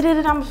you.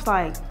 I'm just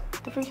like,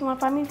 the freak she wanna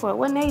fight me for?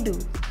 What did they do?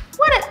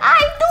 What did I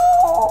do?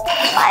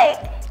 Like,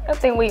 I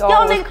think we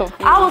all was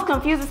confused. I was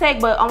confused as heck,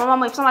 but on my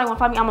mama, if somebody wanna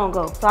fight me, I'm gonna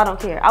go. So I don't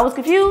care. I was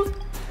confused,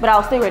 but I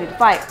was still ready to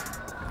fight.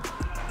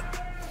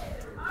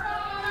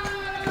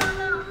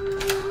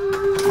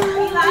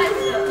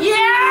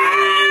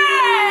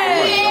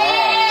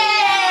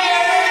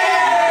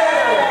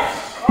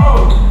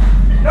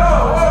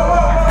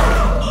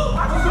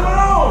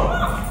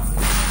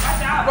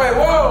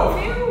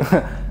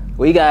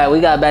 We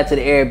got back to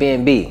the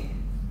Airbnb.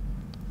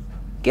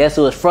 Guess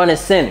who was front and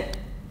center?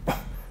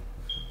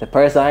 The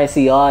person I ain't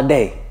see all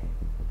day.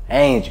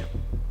 Angel.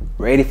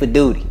 Ready for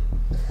duty.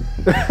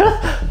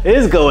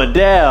 It's going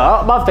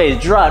down. My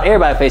face dropped.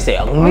 Everybody's face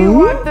said, We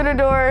walked through the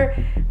door,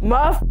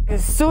 motherfuckers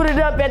suited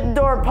up at the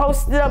door,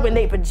 posted up in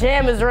their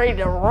pajamas ready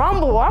to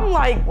rumble. I'm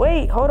like,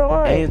 wait, hold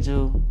on.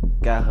 Angel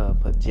got her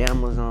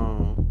pajamas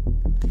on,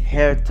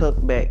 hair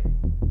tucked back,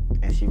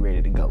 and she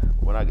ready to go.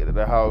 When I get to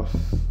the house,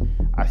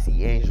 I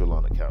see Angel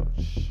on the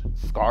couch,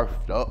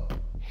 scarfed up,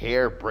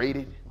 hair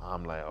braided.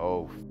 I'm like,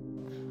 oh,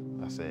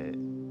 I said,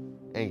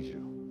 Angel,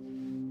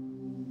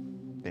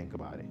 think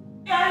about it.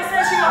 I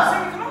said she gonna see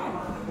me.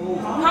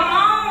 Come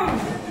on.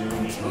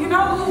 You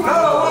know who?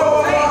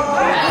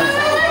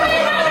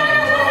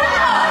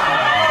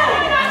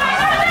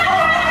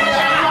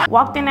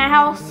 Walked in that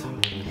house.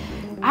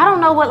 I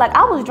don't know what, like,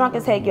 I was drunk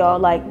as heck, y'all.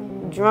 Like,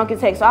 drunk as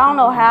heck. So I don't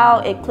know how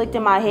it clicked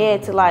in my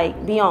head to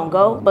like be on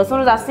go. But as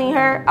soon as I seen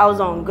her, I was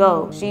on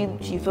go. She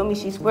feel me,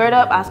 she squared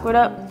up, I squared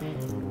up.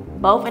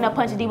 Both ended up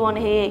punching Debo in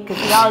the head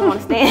because he always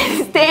want to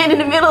stand in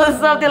the middle of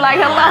something like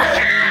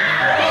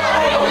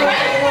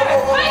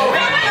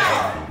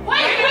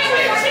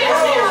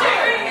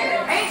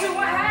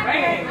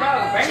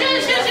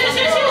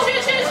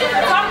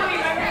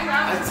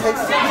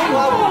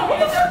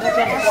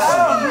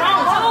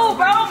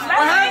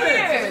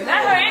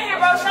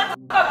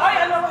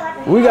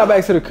We got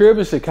back to the crib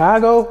in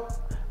Chicago.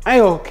 I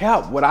ain't gonna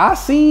cap. What I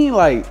seen,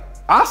 like,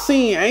 I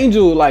seen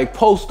Angel like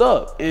post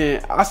up,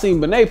 and I seen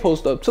Benet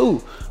post up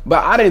too.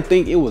 But I didn't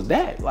think it was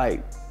that.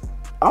 Like,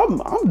 I'm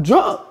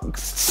drunk,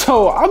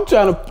 so I'm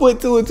trying to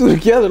put two and two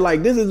together.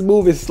 Like, this is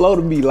moving slow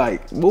to me.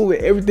 Like,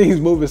 everything's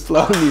moving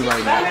slow to me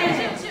right now.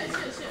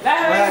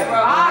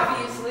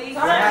 Obviously.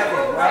 What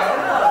happened?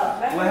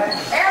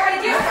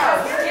 Everybody get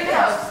out. Get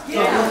out. Get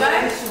out.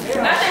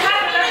 Nothing happened.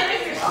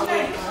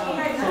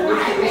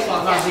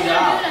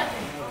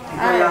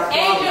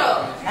 Angel.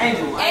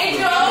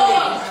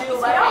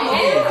 Come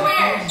here.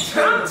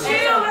 Come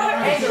chill.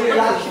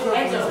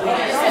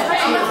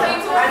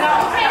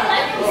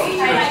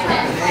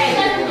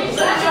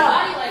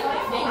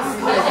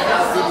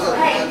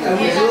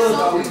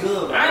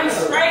 I'm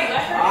straight.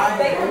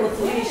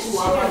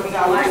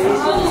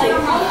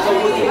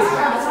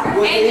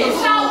 Angel,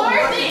 it's not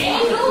worth it.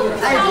 Angel,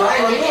 it's not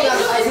worth it.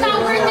 It's not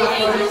worth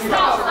it. Angel,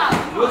 stop.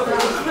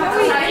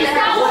 It's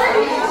not worth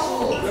it.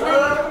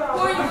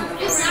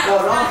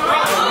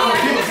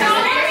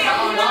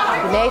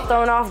 Renee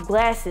throwing off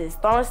glasses,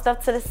 throwing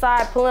stuff to the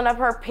side, pulling up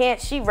her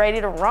pants. She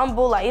ready to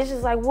rumble. Like, it's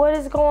just like, what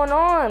is going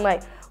on?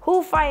 Like,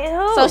 who fighting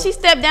who? So she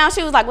stepped down.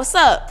 She was like, what's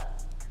up?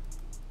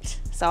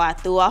 So I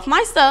threw off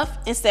my stuff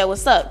and said,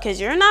 what's up? Because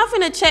you're not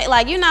finna check,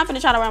 like, you're not finna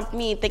try to run with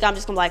me and think I'm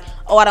just gonna be like,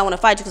 oh, I don't wanna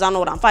fight you because I know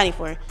what I'm fighting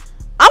for.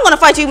 I'm gonna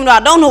fight you even though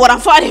I don't know what I'm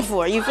fighting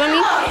for. You feel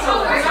me?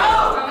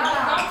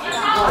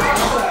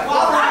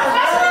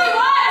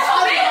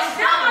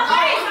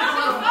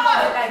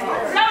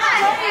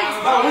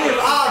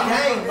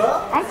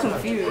 I'm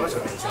confused.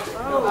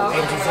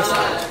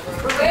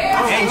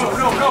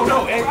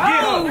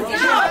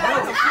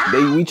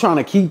 No. We trying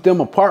to keep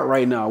them apart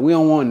right now. We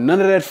don't want none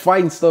of that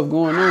fighting stuff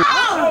going on. Watch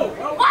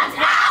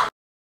out!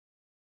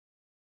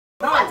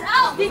 Watch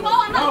out, Debo.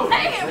 I'm not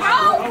playing,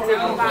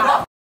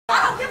 bro.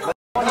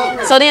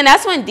 So then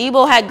that's when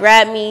Debo had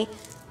grabbed me,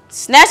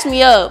 snatched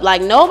me up.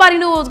 Like, nobody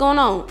knew what was going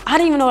on. I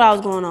didn't even know what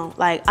was going on.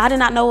 Like, I did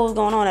not know what was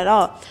going on at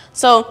all.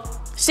 So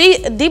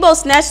Debo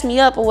snatched me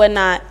up or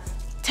whatnot,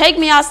 take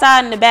me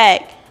outside in the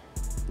back,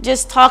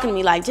 just talking to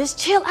me like, just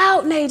chill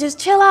out, Nate, just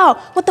chill out.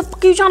 What the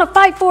fuck are you trying to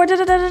fight for? Da,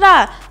 da, da, da,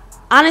 da.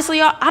 Honestly,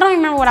 y'all, I don't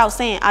remember what I was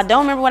saying. I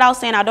don't remember what I was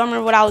saying. I don't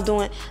remember what I was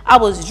doing. I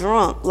was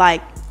drunk,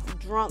 like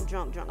drunk.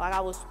 Like, I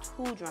was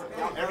too drunk.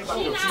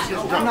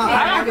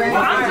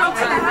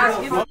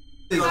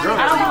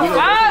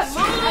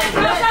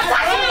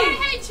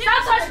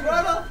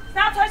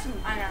 Stop touching me.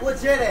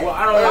 What's your name? Well,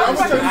 I don't know. I'm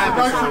going to tell you the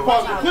nicest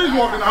possible. Please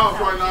walk in the house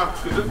right now.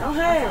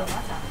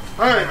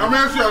 Hey, I'm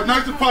asking you as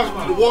nice as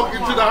possible to walk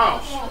into the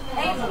house.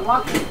 Everybody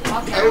walk.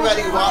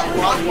 Everybody walk into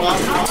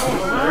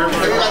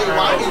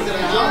the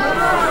house.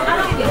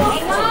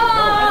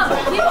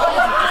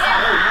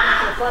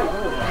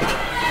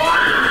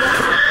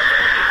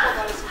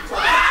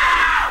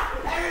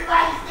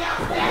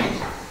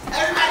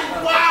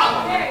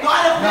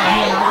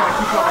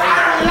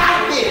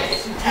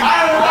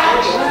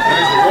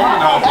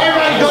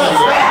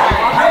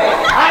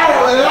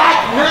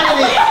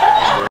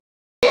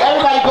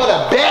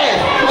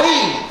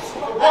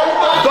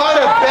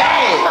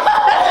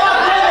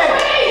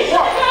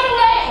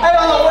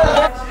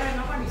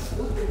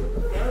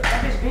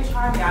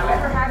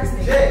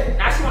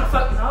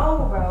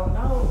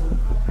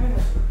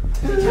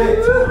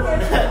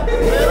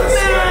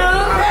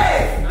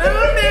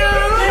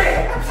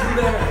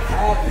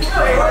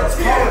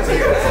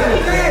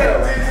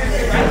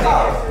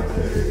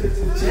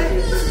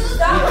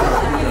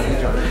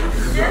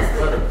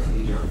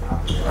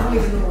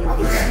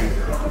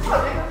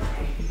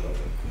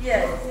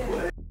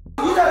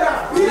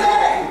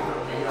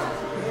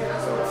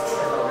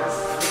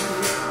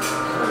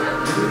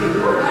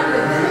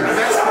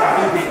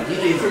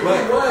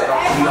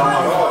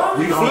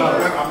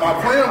 I'm not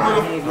playing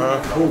with him.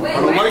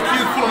 The white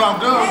kids pulling out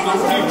guns,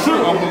 don't get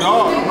tripped.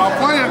 I'm not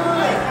playing.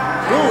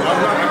 Dude, I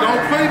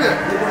don't play that.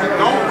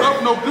 Don't rub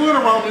no gun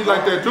around me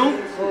like that,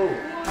 dude.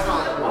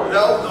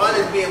 No gun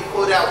is being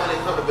pulled out when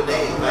it comes to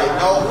bananas. Like,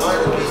 no gun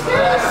is being pulled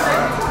out.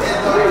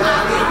 There's no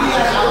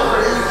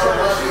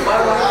gun being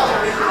pulled out.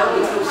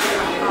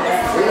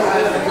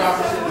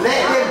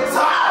 Let him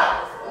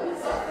talk.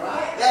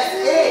 That's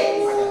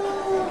it.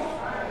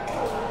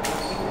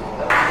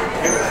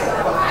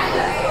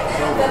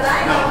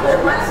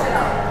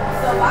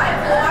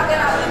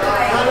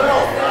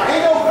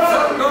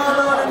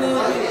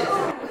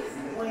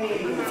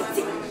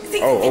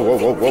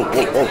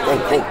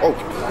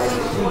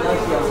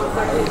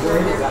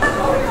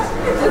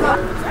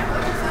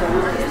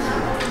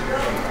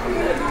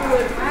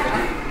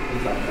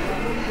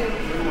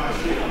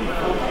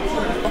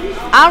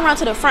 I'll run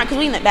to the front because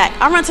we in the back.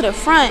 I'll run to the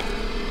front,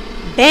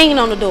 banging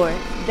on the door,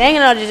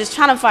 just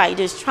trying to fight,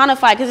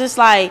 because it's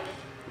like,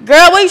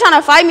 girl, what are you trying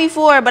to fight me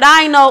for? But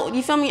I ain't no,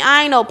 you feel me?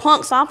 I ain't no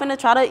punk, so I'm finna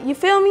try to, you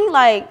feel me?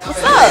 Like,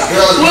 what's up?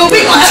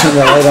 Nobody get into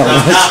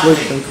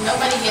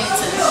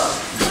this.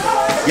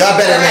 Y'all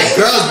better let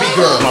girls be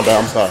girls. My bad,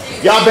 I'm sorry.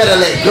 Y'all better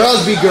let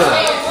girls be girls.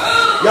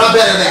 Y'all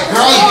better let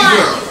girls be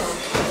girls.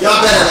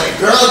 Y'all better let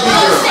girls be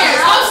girls.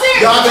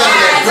 Y'all better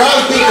let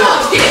girls be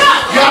girls.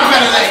 Y'all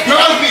better let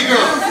girls be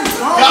girls.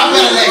 Y'all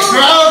better let girls be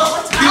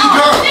girls.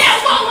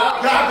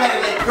 Y'all better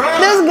let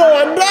girls. This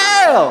going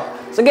down.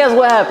 So guess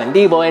what happened?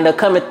 Debo ended up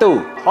coming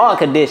through. Hard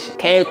condition.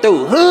 Came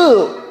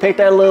through. Picked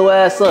that little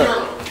ass up.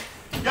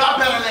 Y'all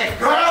better let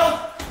girls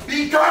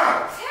be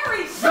girls.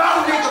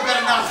 No nigga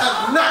better not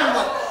touch none of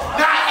them.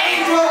 Not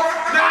Angel,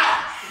 not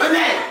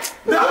Benet.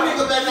 No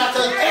nigga better not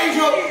touch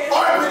Angel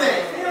or Benet.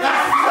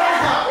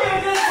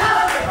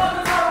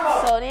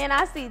 So then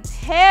I see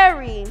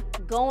Terry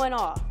going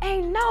off.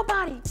 Ain't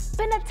nobody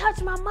finna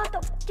touch my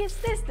motherfucking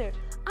sister.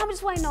 I'm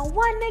just waiting on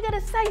one nigga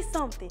to say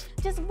something.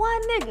 Just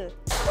one nigga.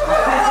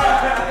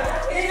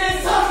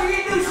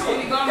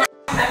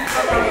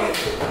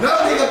 No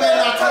nigga better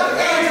not touch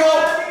Angel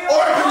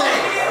or Benet.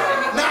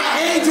 Not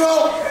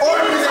Angel or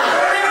Benet.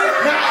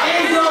 Not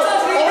Angel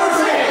or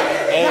Benet.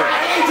 Not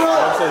Angel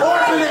or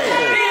Benet.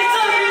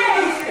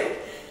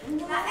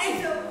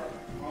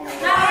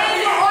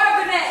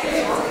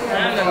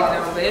 I know you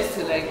know, but it's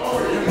too late.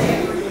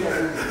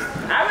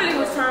 I really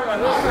was trying my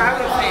best. I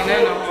wasn't saying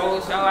nothing the whole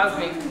show. I was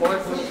being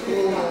forceful.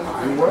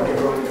 You working,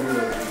 bro.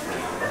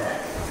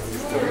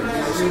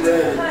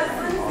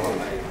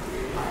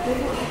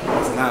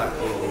 It's not.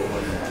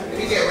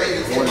 You get ready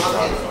to take my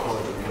head.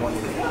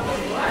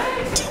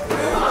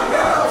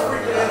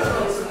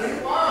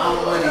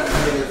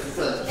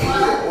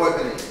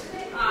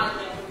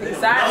 Pick a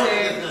side,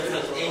 Terry.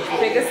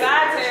 Pick a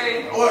side, Terry.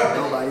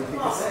 Nobody pick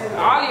a side.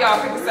 All of y'all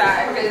pick a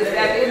side, because at the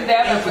end of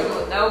that,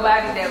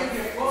 nobody that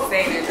was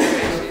saying that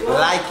shit.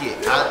 Like it.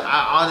 I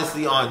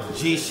honestly on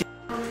G shit.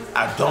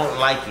 I don't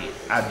like it.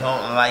 I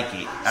don't like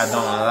it. I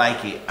don't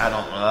like it. I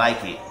don't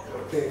like it.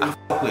 I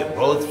fuck with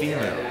both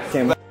females.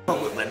 I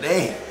fuck with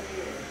Benet.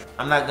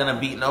 I'm not gonna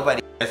beat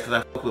nobody because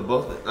I fuck with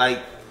both.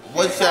 Like,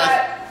 what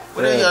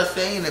are y'all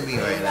saying to me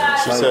right now?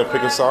 She said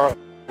pick a side.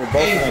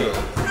 Angel.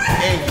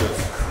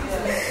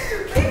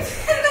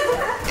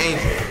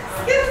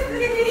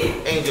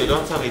 Angel,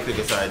 don't tell me pick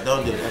a side.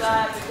 Don't do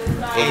that.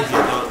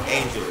 Angel, don't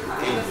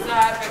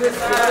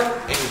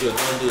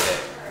do that.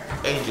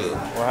 Angel,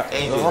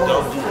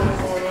 don't do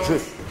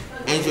that.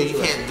 Angel, you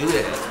can't do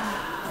that.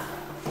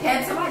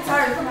 Can't somebody tell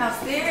her to come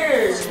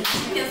downstairs?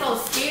 She gets so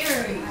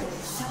scary.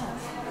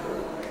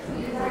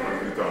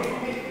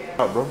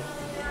 Bro.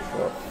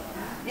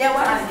 Yeah,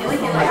 what I'm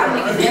doing like I'm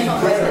niggas dance on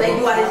first, but they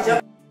do all this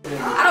jump.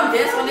 I don't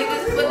dance for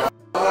niggas, but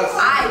I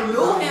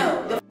knew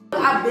him.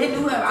 I been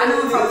knew him. I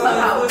knew him from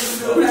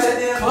Clubhouse.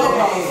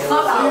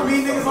 Clubhouse. You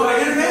meet niggas on the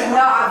internet?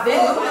 No, I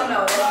been knew him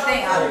though. That's the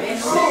thing. I been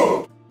knew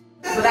him.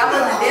 But I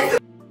wasn't dancing.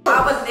 I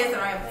wasn't dancing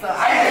on him, so I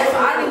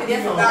didn't even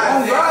dance on him.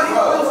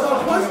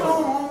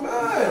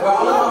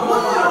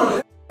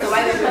 So why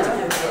didn't you touch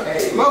him?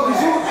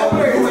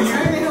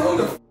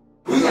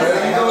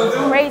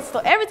 Great. So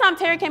every time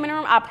Terry came in the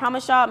room, I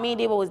promise y'all, me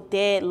and Debo was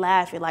dead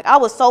laughing. Like, I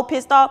was so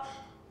pissed off.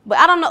 But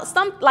I don't know,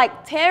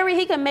 like Terry,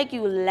 he can make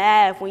you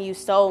laugh when you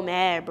so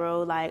mad,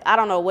 bro. Like, I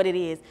don't know what it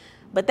is.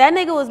 But that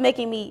nigga was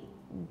making me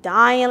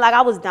dying. Like,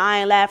 I was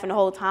dying laughing the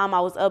whole time I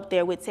was up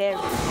there with Terry.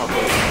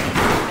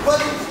 What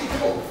did she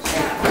do?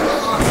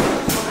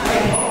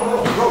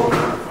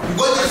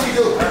 What did she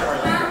do?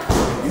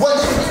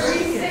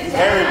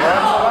 Terry, bro.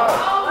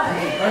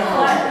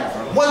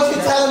 What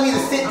you telling me to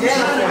sit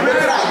down for? What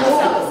did I do?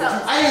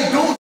 I ain't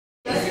doing.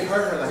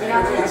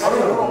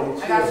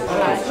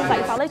 She's like,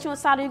 if I let you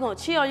inside, are you gonna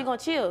chill? Are you gonna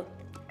chill?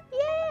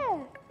 Yeah,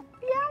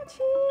 I'm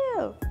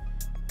chill.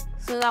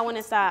 As soon as I went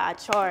inside, I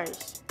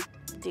charged.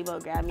 Debo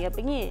grabbed me up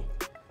again.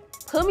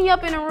 Put me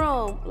up in a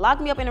room,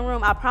 locked me up in a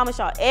room. I promise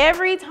y'all,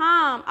 every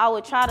time I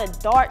would try to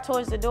dart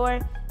towards the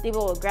door,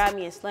 Debo would grab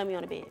me and slam me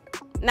on the bed.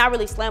 Not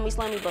really slam me,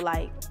 but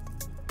like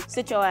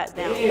Sit your ass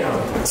down. He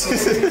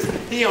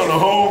on the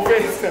whole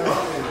face now.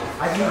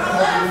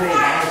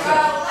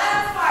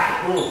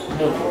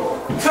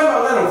 Tell her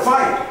let him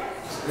fight.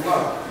 No,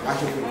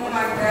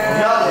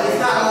 it's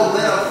not gonna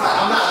let him fight.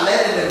 I'm not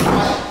letting him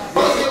fight.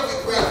 What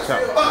the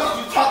fuck are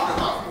you talking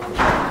about?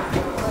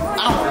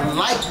 I don't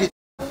like this.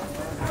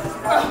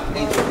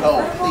 Angel, no,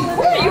 please.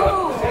 Where are you?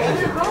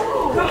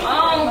 Come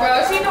on, bro.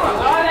 She doing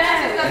all that.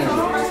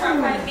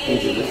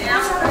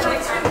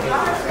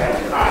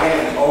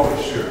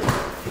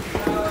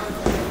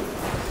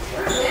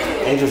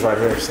 Angel's right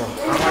here, so.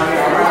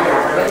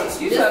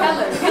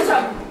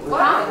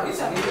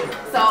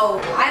 So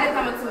I had to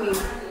come up to me.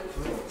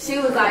 She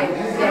was like,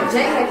 that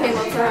Jay had came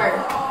up to her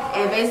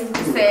and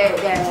basically said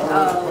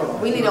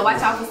that we need to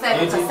watch out for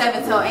 7 because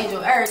 7 tell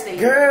Angel everything.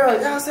 Girl,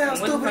 y'all sound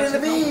stupid in the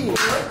bed.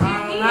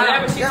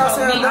 Whatever she Y'all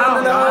told me, sound I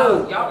don't dumb know.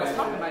 in the Y'all was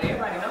talking about it.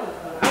 Everybody knows.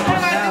 I'm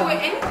not gonna do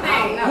with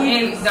anything. No.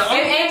 And the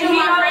only thing he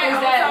know is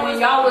that when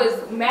y'all was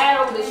mad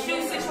over the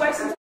shoe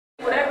situation,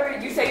 whatever,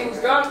 you say you was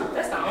drunk,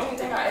 that's the only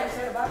thing I ever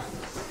said about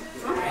you.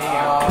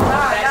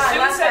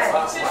 That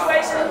shoe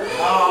situation.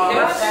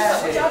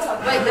 What y'all talking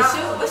about? Wait, the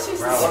shoe? What shoe?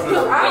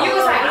 When you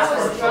was like, I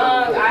was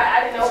drunk, I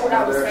didn't know what I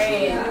was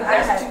saying.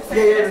 That's what you said.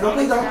 Yeah, don't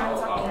please don't.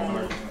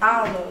 I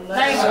don't know.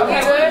 Thank you.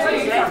 Okay,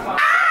 good.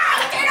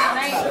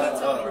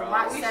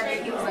 Watch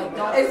 7. He was like,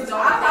 don't. I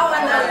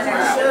wouldn't know you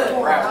should.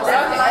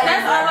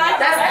 That's all right.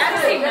 That's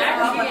actually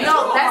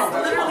no. That's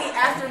literally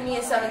after me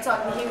and 7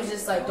 talking. He was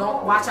just like,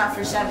 don't watch out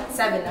for 7. I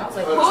was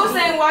like, who's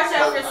saying watch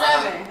out for 7?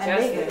 I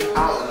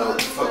don't know what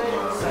the fuck going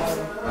on.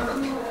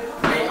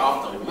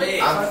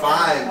 I'm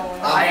fine.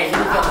 I'm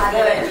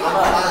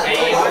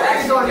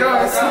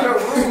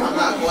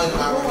not going to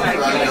my room right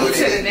now. It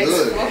is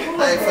good. I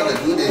ain't finna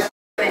do this.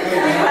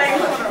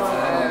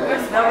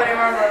 Nobody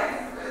remember.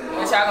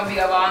 But y'all gonna be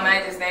up all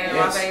night just standing in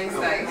my face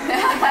like.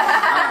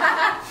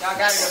 Y'all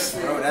gotta go to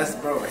sleep. Bro, that's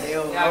bro.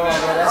 Hell no. oh my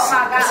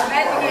God,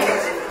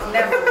 imagine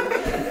never.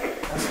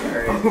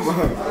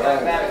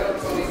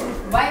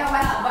 Why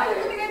you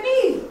looking at me?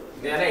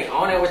 Yeah, they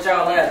on it with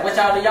y'all last. What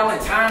y'all do? Y'all in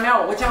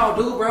timeout? What y'all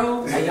do,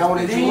 bro? Hey, y'all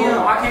wanna do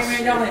Damn, I came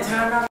in, y'all in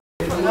timeout.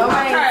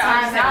 Nobody's in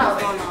timeout.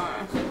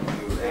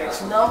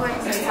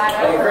 Nobody's in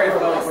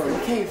timeout.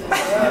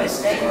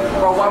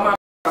 Bro, why my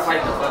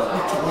fight the fuck?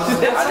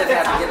 I just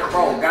had to get it,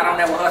 bro. Got on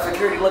there with her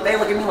security. Look, they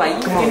look at me like,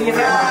 you can get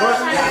that.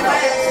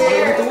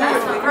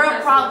 That's the real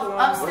problem.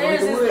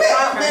 Upstairs is the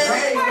problem.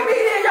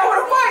 Y'all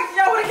wanna fight?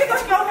 Y'all wanna get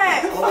us your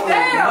hat?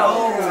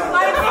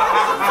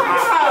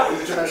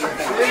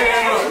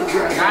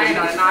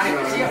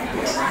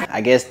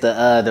 I guess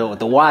the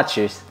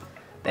watchers,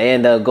 they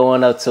end up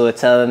going up to her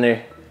telling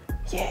her,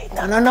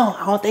 yeah, no,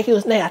 I don't think it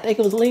was Nate. I think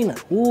it was Lena.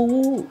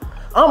 Woo.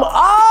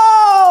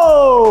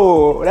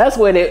 That's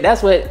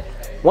what,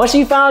 once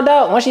she found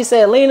out, once she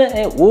said Lena,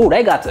 and woo,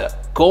 they got to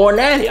going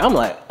at it. I'm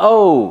like,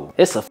 oh,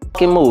 it's a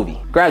fucking movie.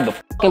 Grab the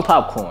fucking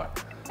popcorn.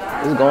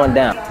 It's going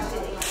down. I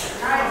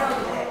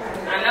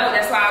know,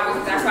 that's why I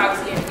was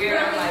getting weird.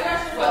 I'm like,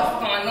 what's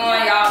going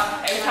on, y'all?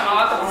 Every time I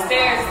walk up the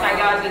stairs, it's like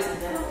y'all just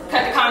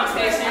cut the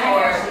conversation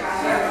or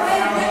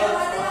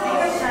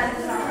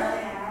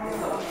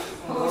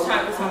who was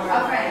trying to do something?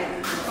 Okay.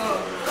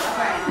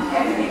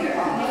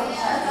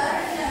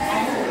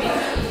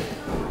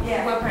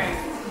 Yeah. What prank?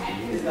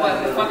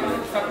 What, the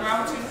fucking around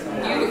with you?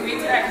 You agreed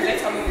to that because they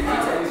told me to agree to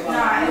it.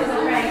 Nah, it was a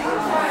prank.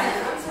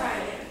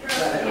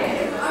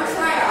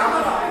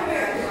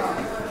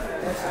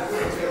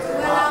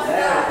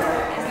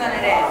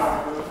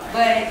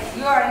 But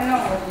you already know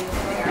what it is.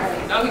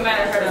 Don't be mad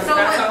at her. So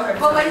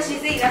what did she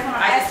see? That's what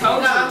I'm asking.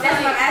 Told you.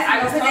 That's what I'm asking.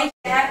 Because they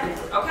happened.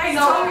 Okay,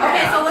 so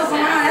what's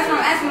going on? That's what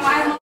I'm asking.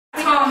 Why?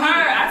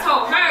 I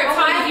told her,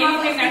 tell me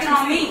anything that you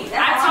see.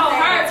 I told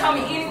her, tell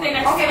me anything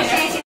that you see. Okay, but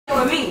she ain't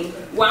with me.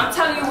 Well, I'm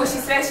telling you what she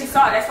said she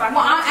saw. That's why.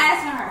 Well, I'm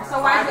asking her. So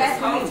why are you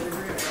asking me?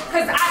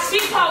 Because she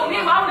told me.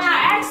 Why would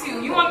I ask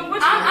you? You want me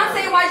with you? I'm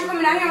saying why you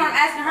coming down here when I'm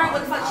asking her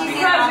what the fuck she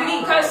said about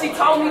me? Because she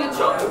told me the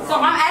truth. So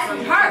I'm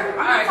asking her.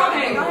 All right, go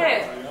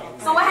ahead.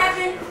 So what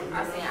happened?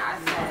 I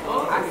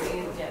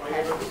seen Jet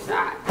pass me a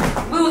shot.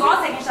 We was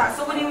all taking shots.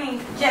 So what do you mean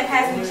Jet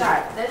passed me a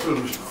shot?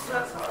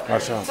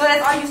 Watch out. So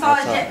that's all you saw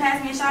is Jet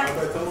pass me a shot?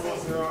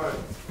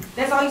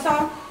 That's all you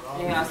saw?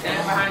 Yeah,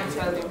 standing behind each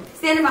other.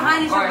 Standing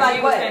behind each other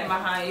like what? Standing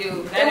behind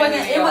you.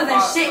 It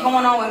wasn't shit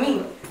going on with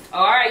me.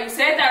 All right, you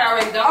said that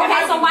already.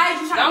 Okay, so why did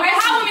you try to don't get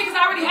hot with me because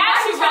I already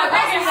asked you.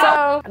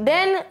 So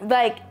then,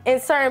 like, in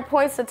certain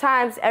points of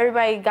times,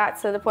 everybody got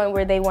to the point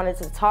where they wanted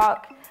to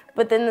talk.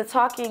 But then the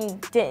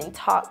talking didn't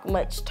talk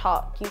much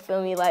talk, you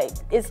feel me? Like,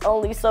 it's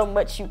only so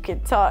much you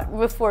can talk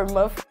before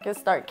motherfuckers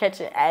start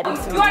catching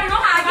attitude. You already know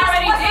how I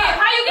already did.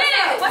 How you get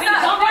it? What's up?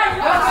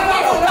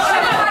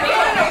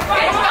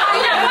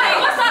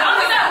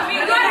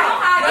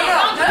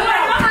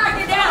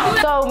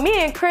 So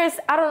me and Chris,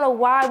 I don't know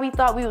why we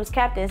thought we was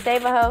Captain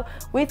Save-A-Ho.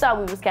 We thought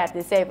we was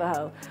Captain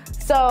Save-A-Ho.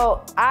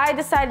 So I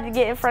decided to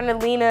get in front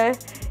of Lena.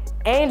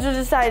 Angel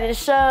decided to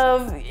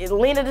shove,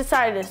 Lena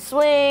decided to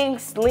swing,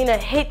 Lena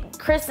hit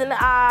Chris in the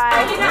eye.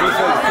 I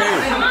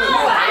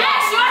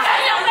asked you, I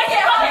thought you don't make it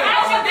home. I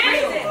asked you,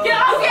 did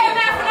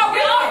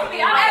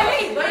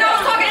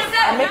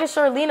making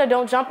sure Lena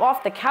don't jump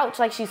off the couch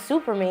like she's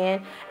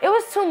Superman. It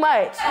was too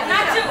much.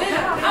 Not you.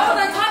 I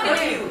wasn't talking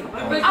to you.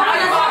 I wasn't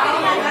talking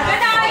to you. But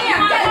now I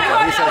am.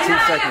 He said 2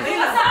 seconds.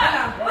 What's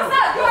up? What's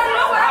up? You already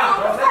know what I'm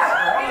on. What's up?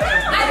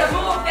 I just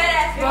moved that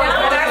ass.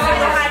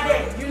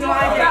 You know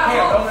I did.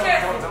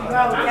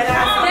 Bro, that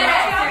ass.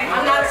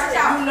 I'm not a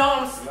child. You know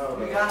I'm.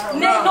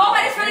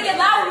 Nobody's finna get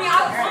loud with me.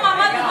 I'm on my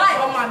mother's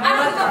life. I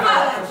don't give a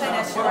fuck.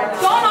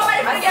 Don't nobody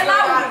finna get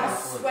loud with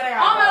me.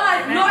 All my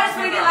life, nobody's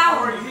finna get loud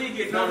with me.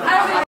 I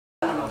don't give a fuck.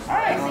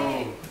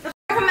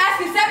 I'm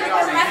asking 7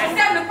 because I'm asking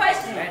 7 a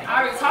question.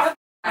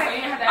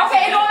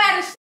 Okay, it don't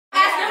matter.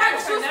 Asking her,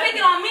 she was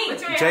speaking on me.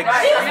 Jake.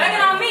 She was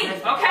speaking on me.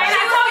 Okay, she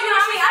was speaking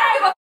on me. I don't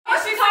give a fuck.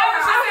 She told her.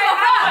 I don't give a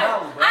fuck.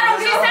 I don't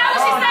give a fuck.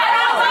 She said I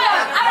don't give a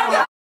fuck. I don't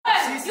give a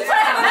fuck. You try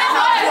to have a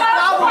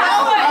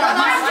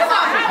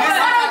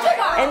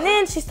And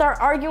then she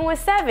started arguing with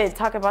 7,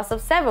 talking about some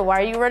 7. Why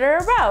are you running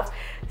her mouth?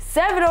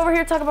 7 over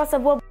here talking about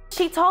some, well,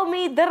 she told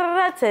me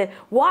to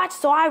watch,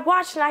 so I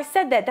watched and I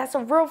said that. That's a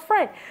real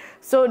friend.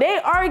 So they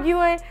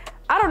arguing.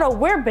 I don't know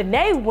where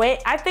Benet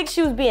went. I think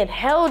she was being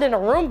held in a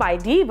room by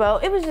Debo.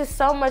 It was just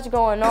so much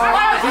going on. You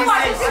watch. You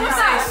watch.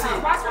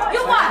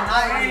 You watch.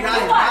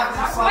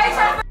 Wait,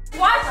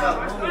 watch.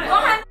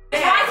 Don't have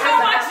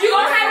watch. You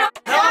don't have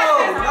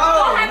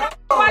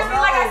no watch me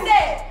like I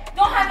said.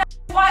 Don't have no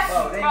watch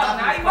me.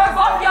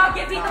 Both of y'all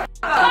get beat the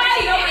fuck up.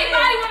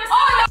 Anybody want to?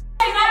 All y'all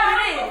know what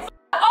it is.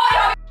 All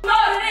y'all know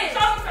what it is.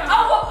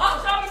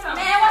 Show me some.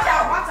 Man, watch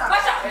out. Watch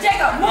out.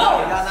 Jacob,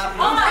 move.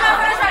 Oh my God,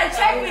 gonna try to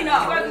check me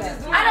though.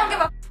 I don't give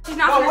a. She's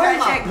not gonna try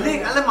to check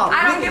me. I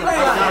don't give a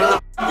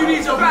fuck. You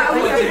need your bro. We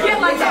can get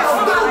like that.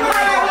 On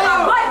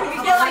my life, we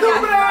can get like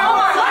that. On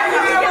my life, we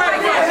can get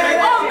like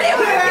that. On me,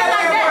 we can get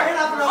like that.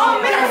 On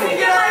me, we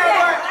can get like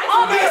that.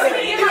 On me, we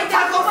can get like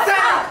that. What's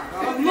up?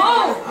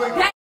 Move.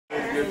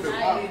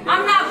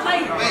 I'm not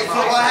playing. Wait, so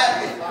what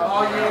happened? So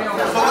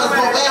what's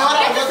going on? Wait, hold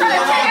on. What's going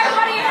on?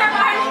 Everybody in her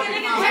body,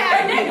 niggas check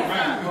their niggas.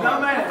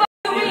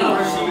 Fuck me.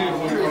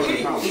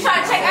 You try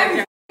to check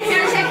everything.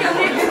 Here to check your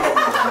niggas.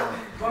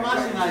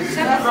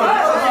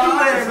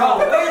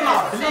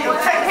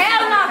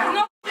 Hell no.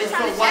 No.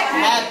 So what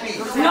happened?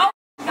 No.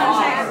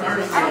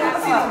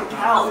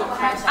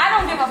 I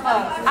don't give a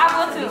fuck. I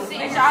will too.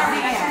 Bitch, I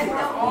already am.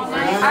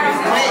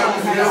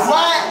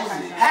 What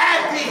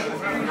happened?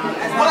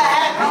 What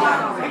happened?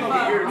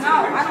 No,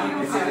 I don't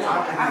give a fuck.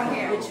 I don't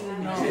care.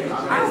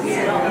 I don't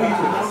care.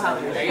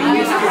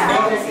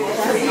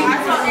 I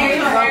told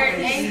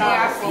anything I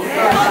see.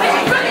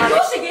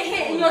 You should get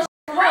hit in your shit.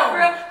 Real.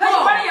 Because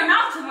you're running your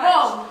mouth too much.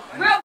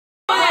 Real.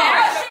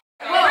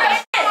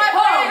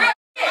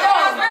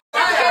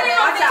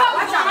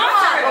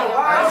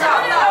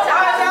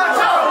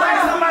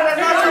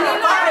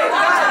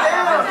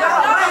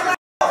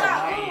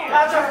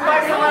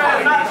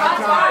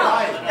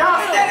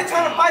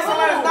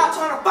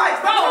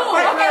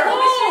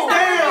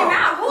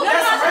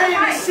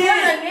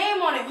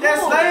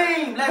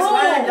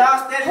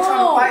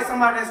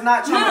 Somebody that's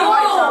not trying to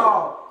fight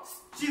y'all.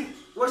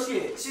 What's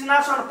she? She's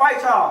not trying to fight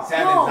y'all.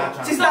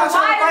 She's not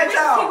trying to fight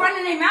y'all. Keep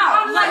running their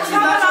mouth. Like,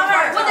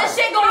 what this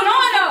shit going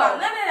on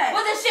though?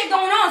 What this shit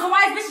going on? So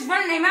why is bitches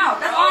running their mouth?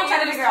 That's all I'm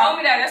trying to figure out.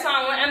 You just told me that. That's why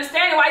I want to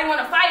understand why you want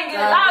to fight and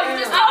get loud. You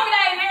just told me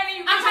that, and then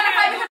you. I'm trying to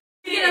fight because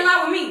you get in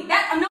line with me.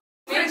 That I'm not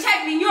gonna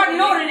check me. You already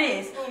know what it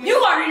is. You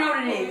already know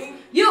what it is.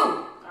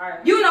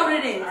 You know what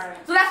it is.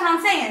 So that's what I'm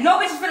saying. No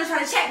bitch is finna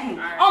try to check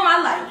me all my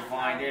life.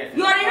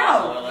 You already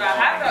know.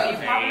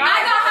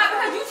 I got hot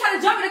because you try to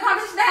jump in a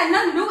conversation that had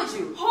nothing to do with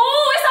you. Who?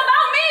 It's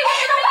about me.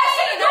 It don't got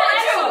shit to do with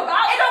you.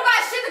 It don't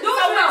got shit to do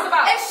with you.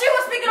 If she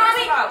was speaking on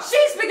me,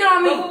 she's speaking on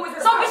me.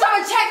 So bitch, I'm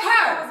gonna check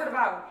her. What's it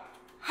about?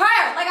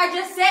 Her, like I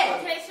just said.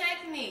 Okay,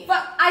 check me.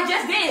 But I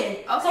just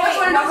did. So what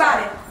you wanna know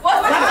about it?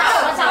 What's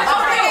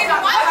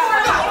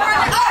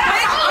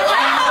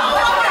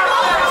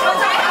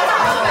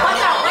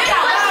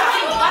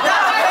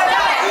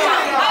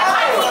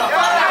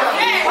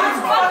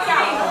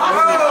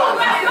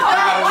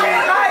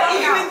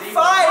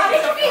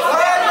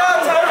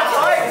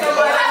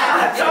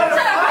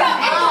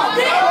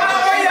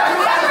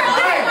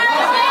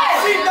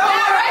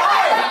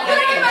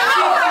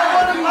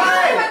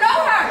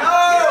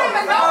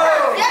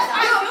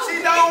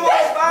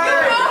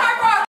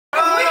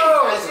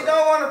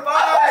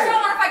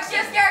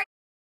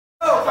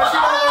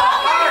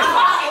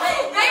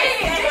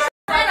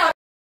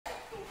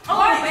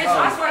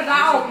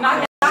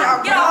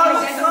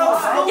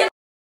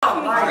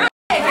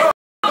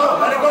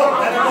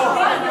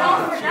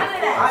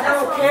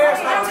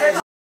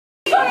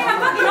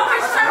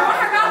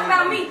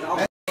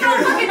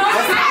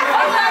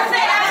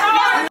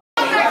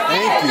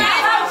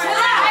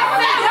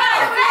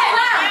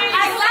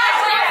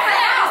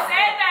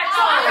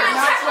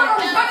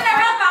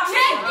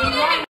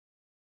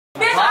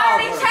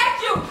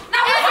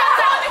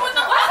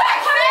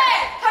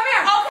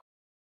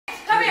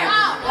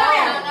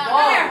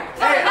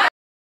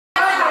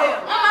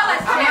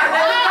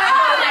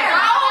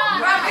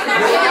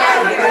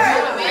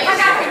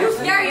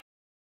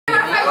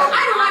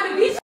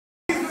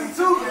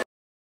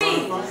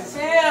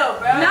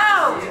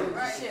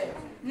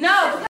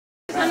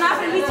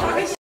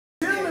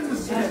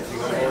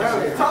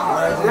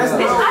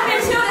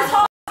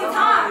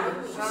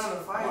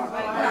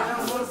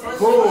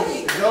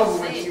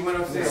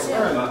what I'm saying?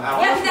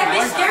 Yeah, but that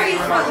bitch scary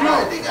as fuck.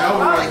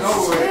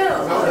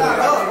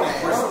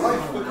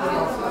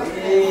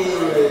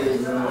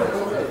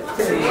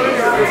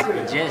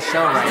 Jet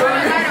show right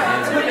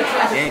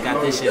now. Jet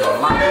got this shit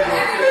on lock.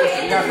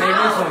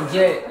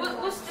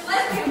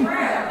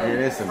 Yeah,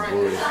 that's some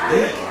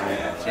bullshit.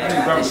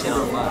 Jet got this shit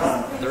on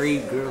lock. 3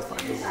 girls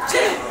like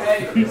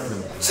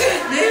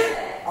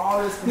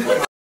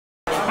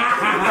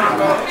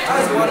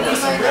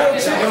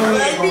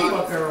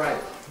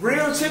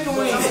Real chicken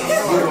wings.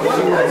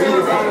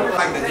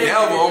 Like the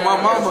devil on my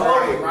mama.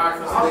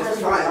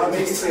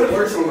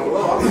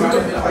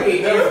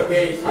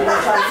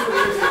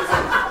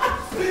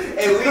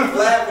 Hey, we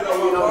laughing on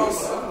my mama.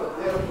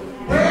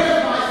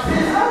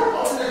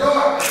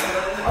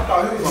 I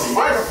thought he was on the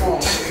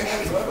microphone.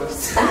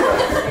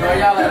 No,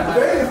 y'all like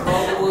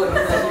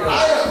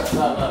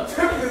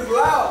Tip is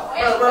loud.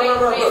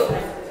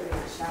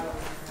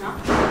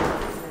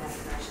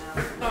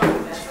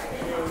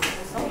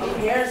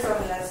 Here's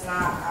something that's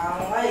not, I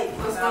don't like.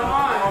 What's going on?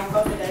 I don't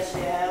fuck with that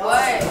shit at all.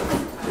 What?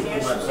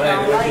 Here's something I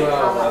don't like.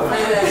 I don't fuck with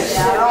that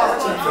shit at all.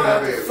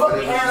 Fuck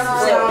the animals.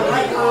 I don't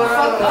like.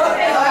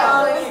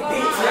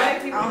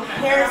 I'm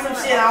hearing some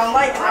shit I don't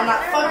like. I'm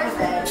not fucking with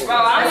that. Bro,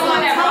 I'm the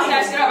one that brought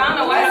that shit up. I don't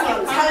know why I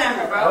keep telling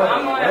her, bro.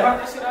 I'm the one that brought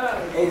that shit up.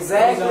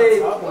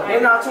 Exactly. They're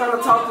not trying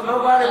to talk to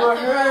nobody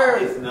but her.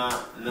 It's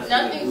not.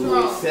 Nothing's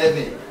wrong.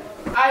 7.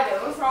 I do.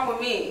 What's wrong with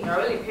me?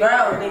 Bro,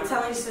 they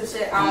telling you some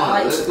shit I don't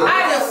like. I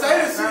just say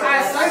this shit.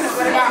 I say this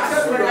shit.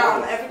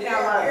 Everything I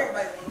love.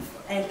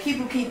 And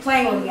people keep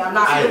playing with me. I'm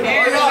not I'm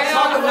not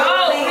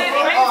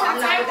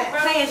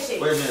playing shit.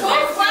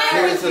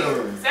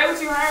 Say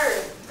what you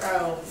heard.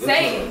 Bro.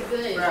 Say it.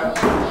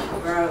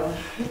 Bro.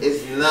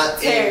 It's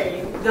nothing.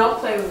 Terry, don't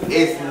play with me.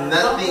 It's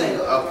nothing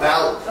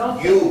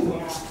about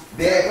you.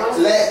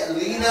 Let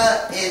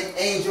Lena and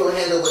Angel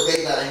handle what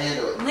they gotta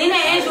handle. Lena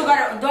and Angel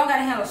don't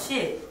gotta handle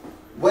shit.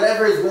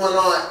 Whatever is going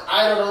on,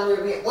 I don't know.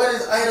 What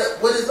is Ida?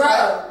 What is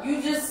bro?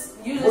 You just.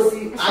 I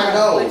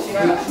know.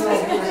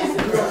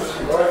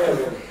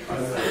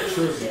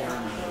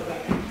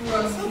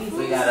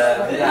 We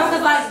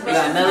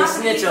got another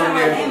snitch over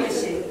here.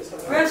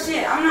 Real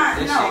shit. I'm not.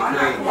 This no, I'm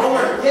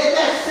not. Get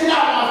that shit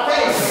out of my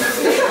face.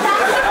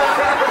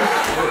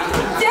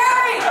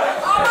 Jerry,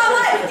 on my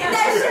life, get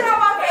that shit out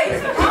my face.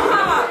 On my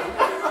mama.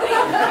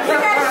 Get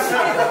that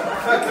shit.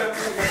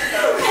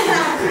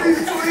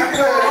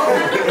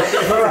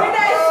 Get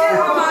that shit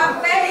on my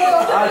face.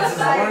 I just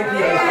want to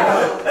get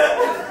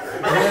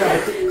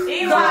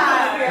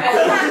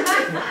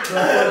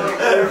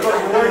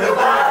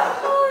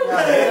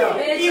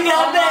You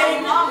got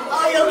baby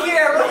on your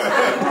camera.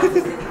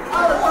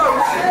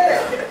 Oh shit!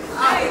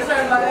 I ain't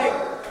turned my neck.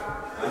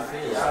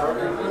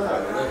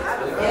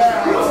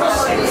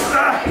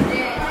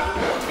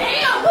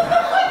 Damn, what the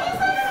fuck you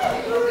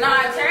saying?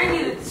 Nah, Terry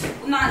need to.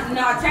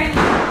 Nah, Terry.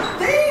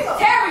 Damn.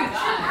 Terry,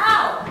 chill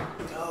out.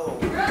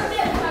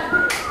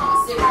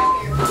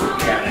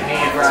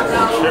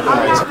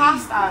 I'm not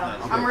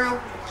hostile. I'm real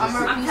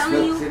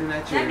telling you,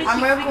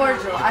 I'm real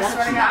cordial. I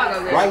swear to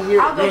God. Right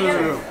here, I'll go get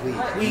her.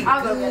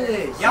 I'll go get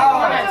her.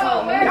 Y'all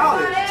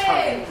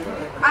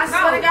I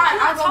swear to God,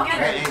 I'll go get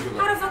her.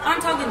 How the fuck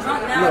I'm talking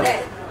drunk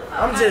nowadays?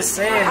 I'm just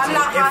saying. I'm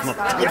not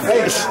hostile.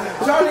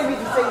 Y'all didn't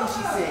need to say what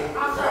she said.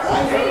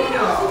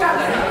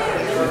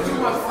 Too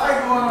much fight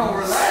going on.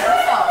 Relax.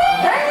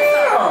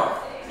 Damn.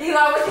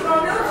 Eli, what you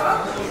gonna do?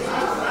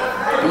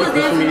 Who's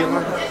dancing?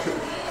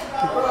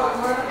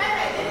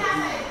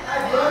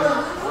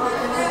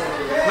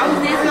 I was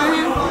dancing on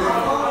him.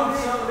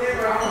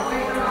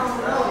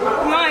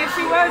 Come on, if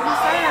she was, you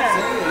say that.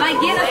 Like,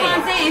 yeah, that's what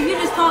I'm saying. If you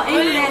just told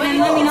Amy that, then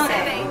let me know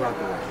that.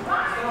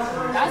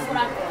 That's what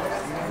I feel.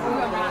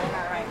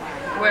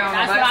 Well,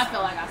 that's what I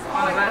feel like I saw.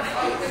 On the bus.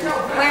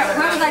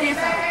 Where was I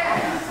dancing?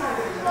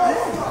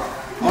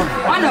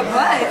 On the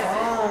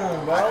bus.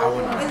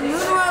 Is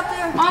Noodle out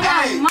there? On my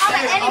mama,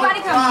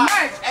 anybody can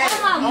merch.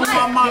 On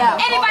my mic.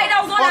 Anybody that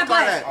was on that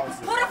bus.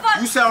 Who the fuck?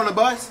 You sat on the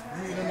bus?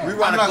 We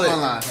run a clip.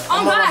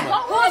 Oh my God.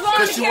 Who was on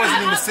the Because she wasn't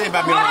even saying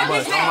about being on the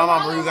bus. On my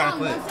mama, we got a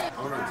clip.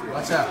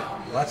 Watch out.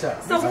 Watch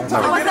out. So what's up?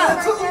 I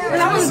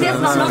was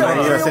dancing on nobody.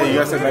 You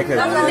gotta say back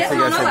here. I was dancing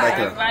on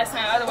nobody.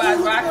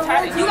 Otherwise, bro, I can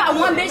try to. You got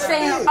one bitch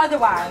saying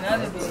otherwise.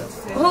 Another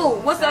bitch. Who?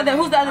 What's the other?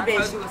 Who's the other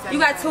bitch? You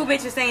got 2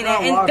 bitches saying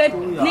that, and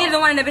neither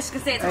one of the bitches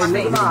can say it to my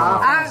face. I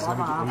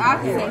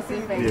can say it to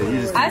your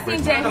face. I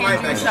seen Jet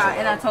hand you a shot,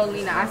 and I told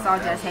Lena I saw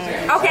Jet's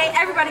hand. Okay,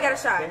 everybody got a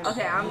shot.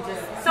 Okay, I'm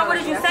just. So what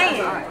are you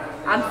saying?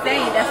 I'm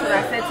saying that's what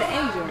I said to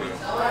Angel.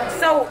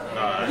 So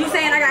you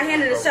saying I got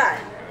handed a shot?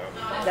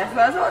 That's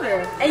what I told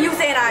her. And you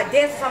saying I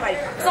danced with somebody.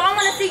 So I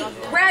want to see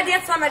where I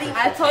danced with somebody.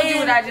 I told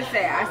you what I just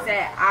said. I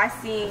said I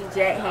seen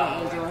Jet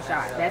hand Angel a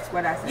shot. That's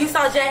what I said. You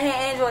saw Jet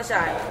hand Angel a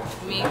shot.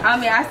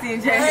 I seen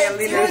Jet hand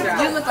Lena a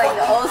shot. You look like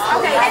the old school.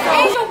 Okay, if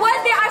Angel was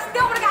there, I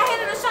still would have got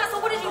handed a shot. So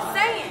what are you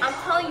saying? I'm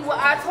telling you what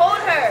I told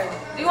her.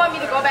 Do you want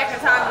me to go back in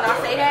time and not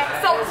say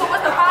that? So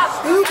what's the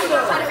problem? I'm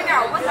trying to figure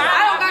out what's the problem.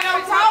 I don't got no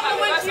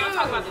problem with you.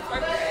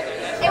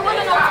 It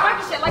wasn't no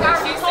twerking shit. Like I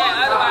already told you.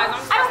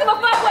 I don't give a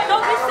fuck what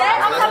no bitch said.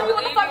 I'm telling you what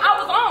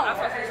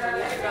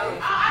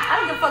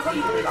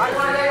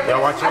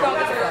Y'all watch it?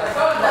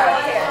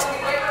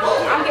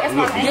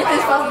 Get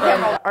this fucking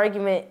camera.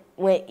 Argument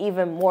went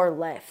even more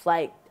left.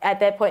 Like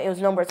at that point, it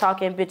was no more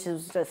talking. Bitches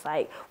was just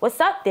like, "What's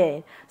up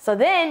then?" So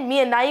then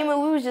me and Naima,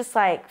 we was just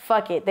like,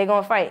 "Fuck it, they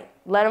gonna fight.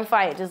 Let them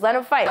fight. Just let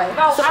them fight." So, what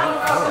you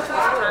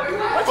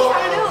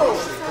trying to do?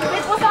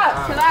 Bitch, what's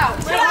up? Chill out.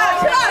 Chill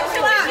out. Chill out.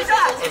 Chill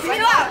out.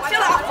 Chill out.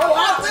 Chill out.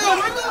 Chill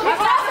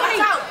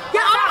out.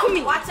 Get off of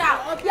me. Watch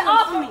out. Get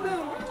off of me.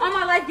 On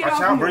my life, get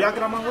off of me. Bro, y'all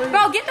get on my way.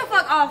 Bro, get the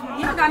fuck off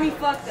me. Y'all got me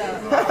fucked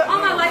up. On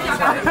my life, y'all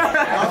got me fucked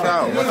up. Watch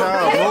out.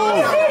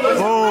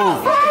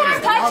 Move.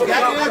 Touch me.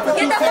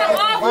 Get the fuck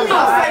off me.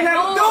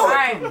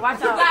 Alright,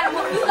 watch out.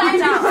 You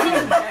watch out.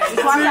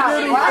 Watch out.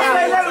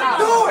 Let him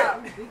do it.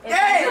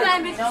 You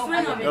letting bitches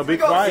swing on me. Yo, be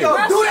quiet. Do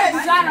that.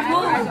 You gotta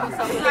move.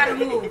 You gotta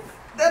move.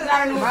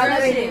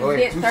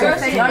 Get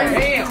thirsty.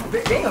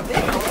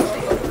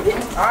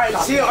 Alright,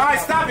 chill. Alright,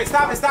 stop it.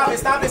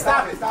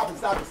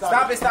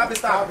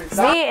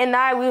 Me and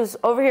I, we was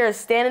over here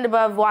standing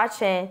above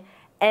watching,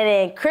 and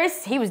then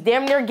Chris, he was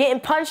damn near getting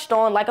punched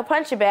on like a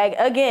punching bag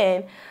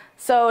again.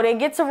 So they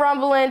get to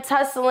rumbling,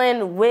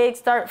 tussling, wigs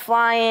start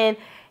flying,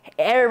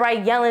 everybody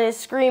yelling and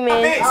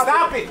screaming.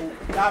 Stop it.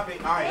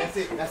 Alright, that's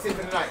it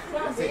for the night.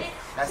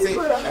 That's it.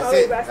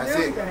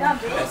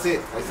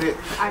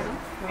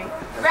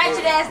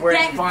 Ratchet ass,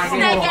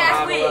 snake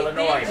ass wig,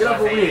 bitch. Get up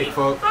a wig,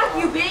 folks. Fuck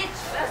you, bitch.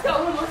 Let's go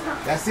one more time.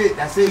 That's it.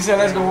 He said,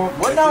 let's go.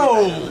 What?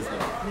 No.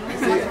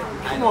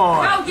 Come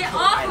on. Bro, get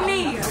off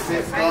me.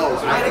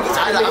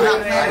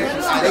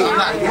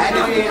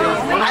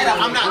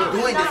 I'm not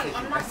doing this.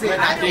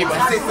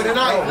 That's it for the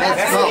night.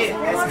 Let's go.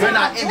 You're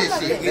not in this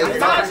shit.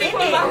 That's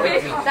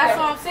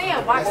what I'm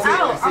saying. Watch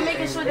out. I'm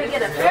making sure they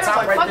get a fair.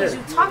 What the fuck is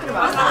you talking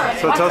about?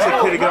 So tell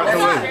Security to get out the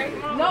way.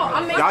 No,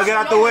 I'm making Y'all get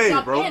out the way,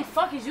 bro.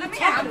 Fuck is you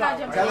talking about?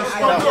 Ain't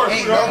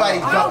nobody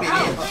jumping in.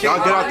 Y'all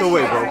get out the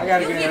way, bro.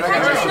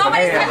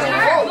 Nobody's touching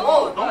her.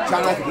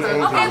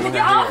 Okay, but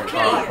get off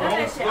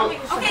me.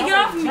 Okay, get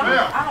off me. I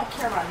don't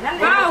care about nothing.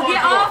 Bro,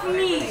 get off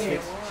me.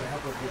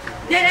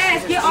 Dead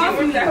ass, get off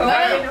me.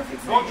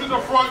 Go to the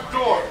front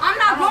door. I'm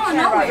not going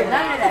nowhere.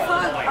 None of that.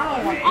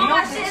 All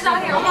my shit is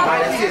out here. All my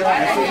shit is out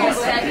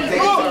here.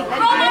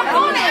 Bro, my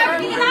phone and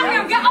everything is out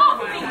here. Get off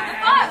me.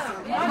 Fuck.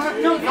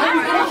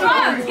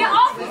 Get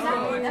off me.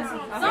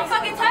 Don't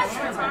fucking touch me.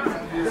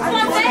 That's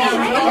what I'm saying.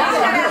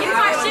 Give me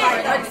my shit.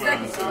 30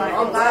 seconds.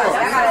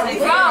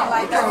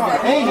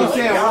 Angel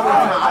said, I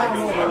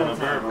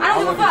don't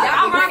give a fuck.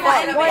 I'm right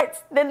behind him.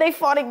 Then they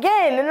fought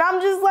again, and I'm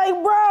just like,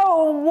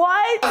 bro,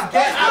 what?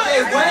 Get out of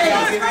their way.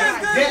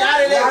 Get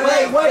out of their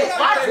way. Watch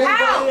out. Get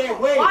out of their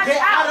way.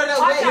 Get out of their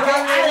way.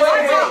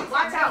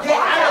 Watch out. Get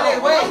out of their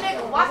way.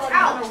 Watch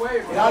out.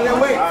 get out of their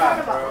way.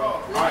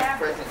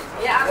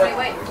 Yeah, I say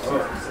wait.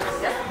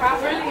 That's the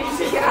problem.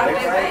 Get out of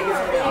their way.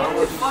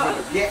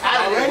 Get out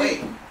of their way.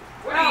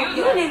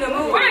 You need to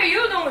move. What are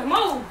you doing?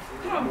 Move.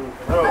 Come on.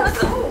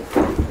 Let's move.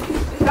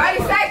 30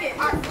 seconds.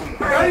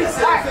 30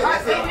 seconds.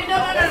 No.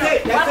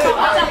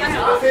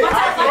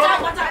 Watch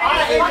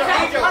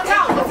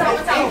out.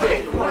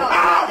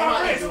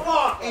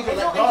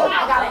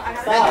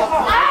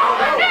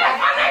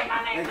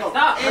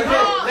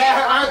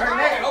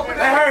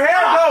 Let her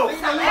hair go.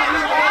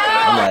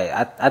 I'm like,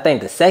 I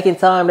think the second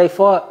time they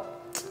fought,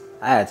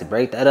 I had to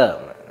break that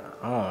up.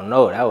 I don't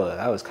know.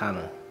 That was kind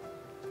of.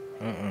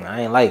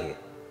 I ain't like it.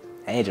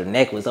 Angel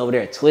neck was over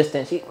there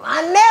twisting. She,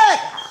 my neck.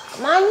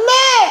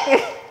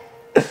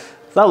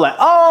 So I'm like,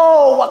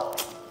 oh,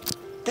 what?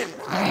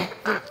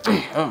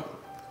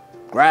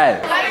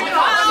 Right.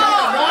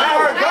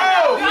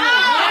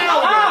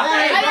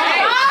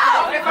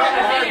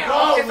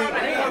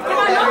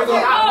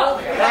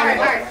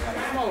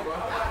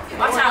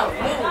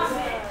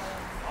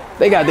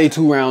 They got their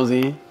 2 rounds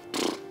in.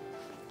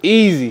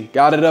 Easy.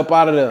 Got it up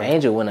out of there.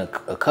 Angel went a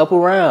couple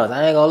rounds.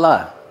 I ain't gonna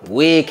lie.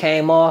 Wig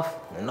came off.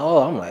 And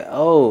I'm like,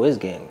 oh, it's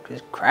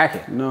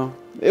cracking. No.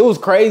 It was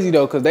crazy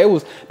though, cause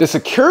the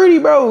security,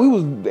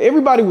 bro.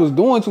 Everybody was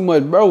doing too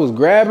much, bro. Was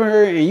grabbing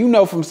her,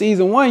 and from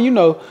season 1,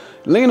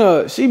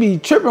 Lena, she be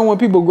tripping when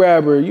people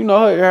grab her.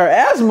 Her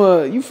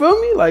asthma. You feel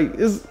me? Like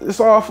it's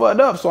all fucked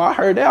up. So I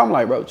heard that. I'm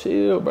like, bro,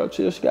 chill.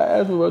 She got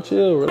asthma, bro.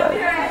 Chill, relax.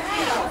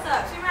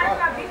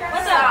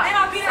 What's up? They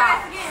don't beat her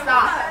ass again.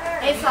 Stop.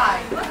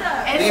 Inside. What's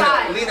up?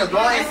 Inside. Lena, go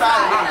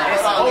inside.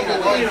 Lena,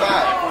 go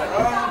inside.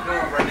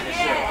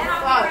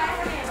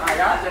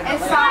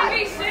 Inside.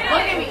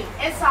 Look at me.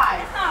 Inside.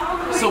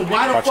 So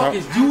why the fuck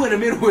is you in the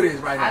middle of this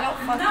right now? I don't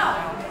fucking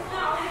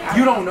know.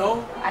 You don't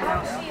know? I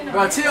don't.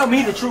 Bro, tell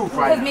me the truth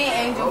right Because me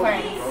and Angel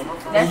friends.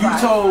 And you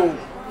told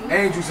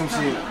Angel some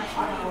shit.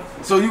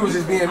 So you was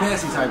just being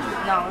messy type shit.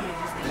 No,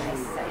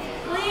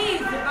 please,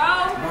 bro.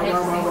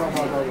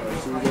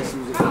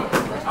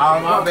 Oh,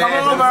 my bad.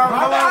 Come on,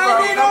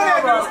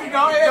 bro.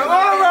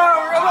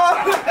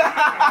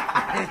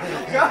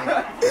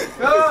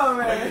 Come on,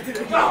 man.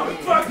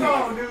 Fuck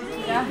on, dude.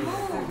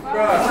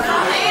 Bro.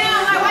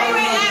 Damn, like, why you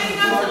ain't acting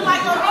up to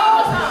like a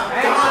roll or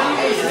something?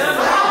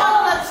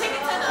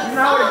 Chicken tenders. You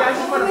know what? That's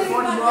for the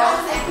 40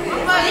 bucks.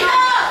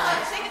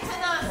 Chicken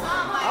tenders.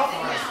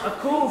 A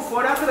cool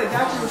before that, I could have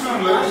got you.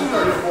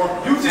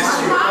 You just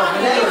shit. You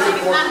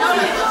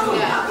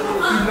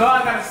know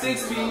I got a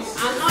 6-piece.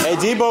 Hey,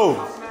 Debo.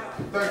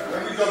 You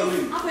gotta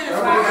leave. Have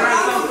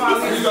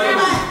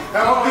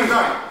a good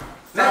night.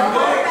 Go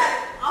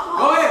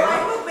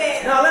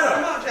ahead. No, let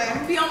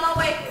her. Be on my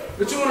way.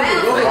 What you want to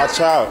do? Go ahead. Watch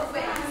out.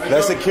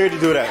 Let security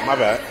do that. My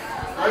bad.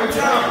 What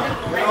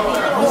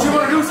you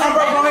want to do something,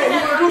 bro? Go ahead.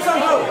 You want to do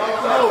something, bro?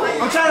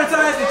 I'm trying to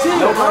tell us to chill.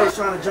 Nobody's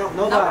trying to jump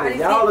nobody.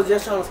 Y'all are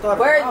just trying to start.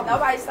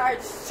 Nobody trying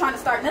to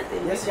start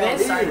nothing. Yes, y'all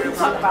did.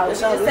 Talk about it.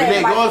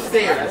 Then go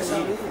upstairs.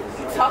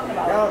 Talking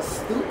about y'all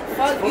stupid.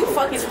 Fuck you,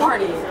 fucking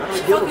started.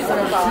 Fuck you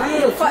talking about.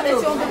 Fuck that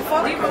you don't give a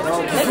fuck.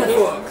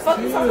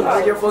 Fuck you talking about. I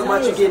don't give a fuck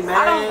about you getting mad.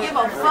 I don't give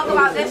a fuck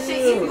about that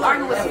shit. If you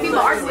argue with people,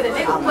 argue with a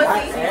nigga,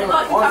 pussy.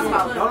 Fuck you talking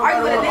about.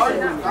 Argue with a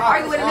nigga.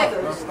 Argue with a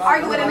nigga.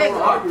 Argue with a nigga.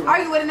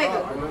 Argue with a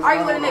nigga.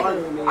 Argue with a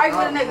nigga. Argue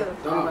with a nigga.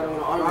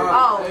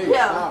 Oh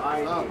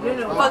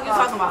yeah. Fuck you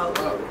talking about.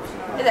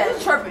 Is that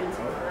chirping?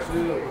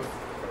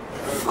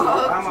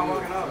 Why am I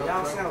walking up?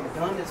 Y'all sound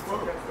dumb as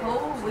fuck.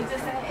 Oh, we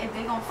just said if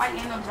they gonna fight,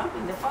 ain't no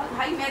jumping. The fuck?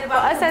 How you mad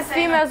about us as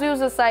females? We was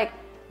just like,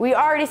 we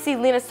already see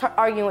Lena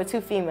arguing with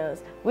 2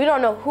 females. We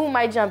don't know who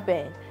might jump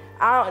in.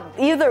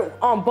 Either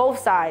on both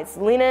sides.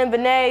 Lena and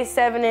Benet,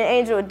 Seven and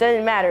Angel, it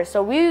doesn't matter.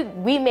 So we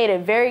made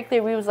it very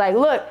clear. We was like,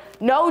 look,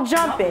 no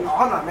jumping.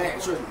 I'm not mad,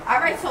 trust me.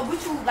 Alright, so what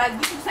you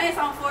saying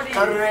something for then?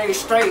 30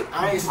 days straight.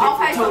 I ain't sleep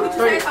Okay, so for 2 to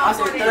 3. I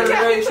said 30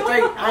 days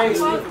straight. I ain't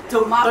sleep for 2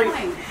 to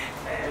 3.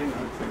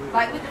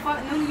 Like, what the fuck?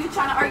 You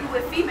trying to argue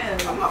with females?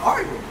 I'm not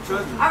arguing,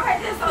 trust me.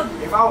 Alright, then so.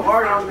 If I was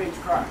arguing, I would make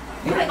you cry.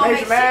 You ain't gonna make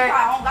shit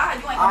cry. On God,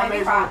 you ain't gonna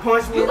make me cry.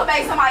 You can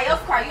make somebody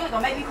else cry. You ain't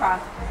gonna make me cry.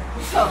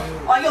 So,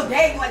 on your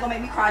day, you ain't gonna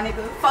make me cry,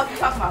 nigga. Fuck you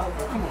talking about?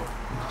 Come on.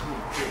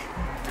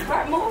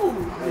 Right,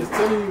 move. It's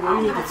telling you I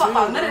don't give a fuck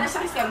about none of that shit.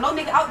 I ain't scared of no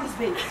nigga out this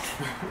bitch.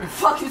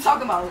 Fuck you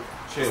talking about?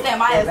 Stand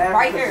my ass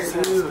right here.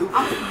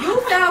 You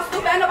sound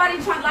stupid. Ain't nobody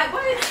trying to like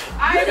what?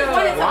 Why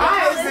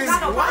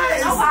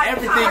is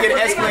everything getting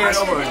escalated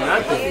over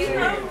nothing?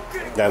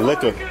 That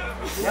liquor.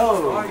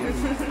 Yo.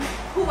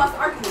 Who wants to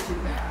argue with you?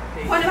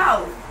 Point it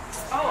out.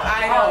 Oh,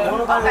 I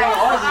know.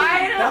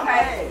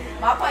 Okay.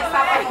 My point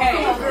stop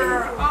arguing with you,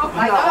 girl.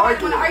 Like, nobody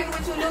want to argue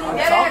with you, Lulu.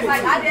 Dead ass,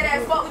 like, I dead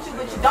ass fuck with you,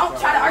 but you don't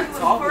try to argue with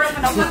me for real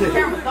when I'm looking at the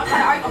camera. Don't try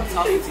to argue with me.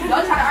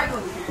 Don't try to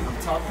argue with me.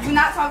 You're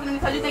not talking to me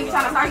because you think you're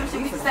trying to argue with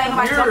shit. You need to say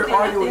nobody's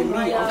arguing with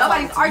nothing.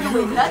 Nobody's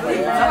arguing with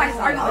nothing. Nobody's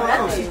arguing with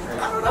nothing.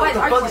 Nobody's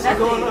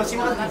arguing with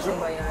nothing.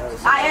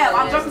 I am.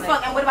 I'm drunk as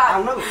fuck. And what about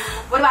it?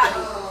 What about it?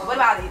 What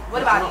about it? What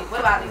about it? What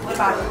about it? What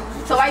about it?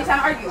 So why are you trying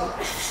to argue?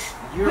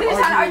 We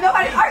just trying to argue.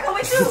 Nobody's arguing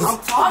with you. I'm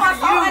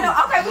talking to you. I know.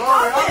 Okay, we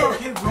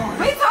talking.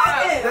 We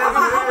talking. On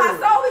my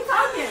soul, we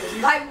talking.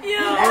 Like,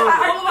 everybody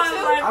arguing with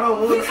you. I don't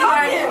want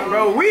to.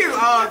 Bro, we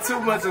are too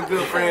much of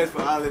good friends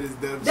for all of this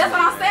dumb shit. That's what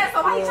I'm saying.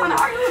 So why you trying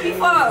to argue with me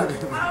for?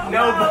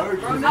 No, bro.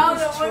 No,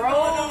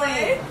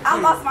 trolling. I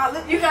lost my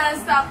lip. You gotta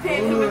stop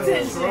paying him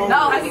attention.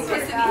 No, he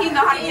pissing me. He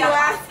know how to get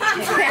out of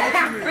my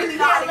skin. Really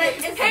know how to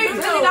get. He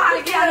really know how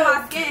to get out of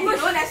my skin.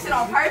 He's doing that shit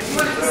on purpose.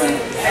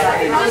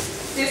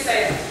 Just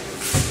say that.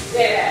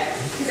 Yeah,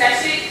 because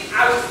that shit,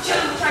 I was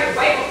chilling with you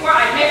way before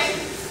I met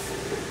you.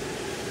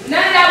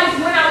 None of that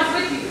was when I was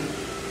with you.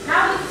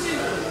 Now look at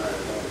you.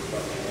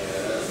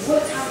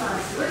 What time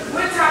is it?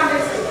 What time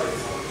is it?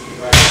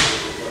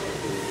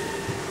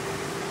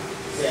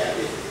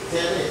 10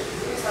 minutes.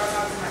 We start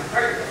talking to my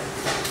birthday.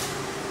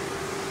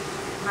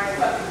 My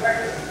fucking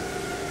birthday.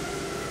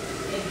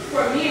 And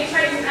for me and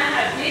Tracy not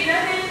have did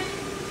nothing,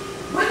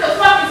 what the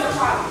fuck is the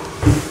problem?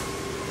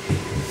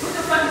 What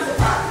the fuck is the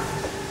problem?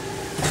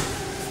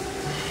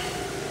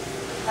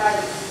 You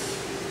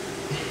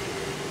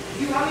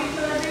want me to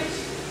kill that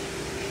bitch?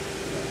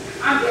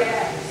 I'm dead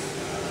ass.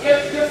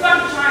 You're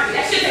fucking trying me.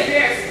 That shit's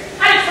embarrassing.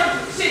 I just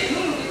fucking shit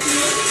Lulu did to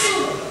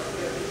you.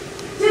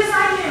 Just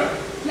like him.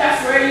 You gotta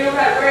swear you don't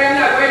gotta worry. I'm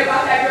not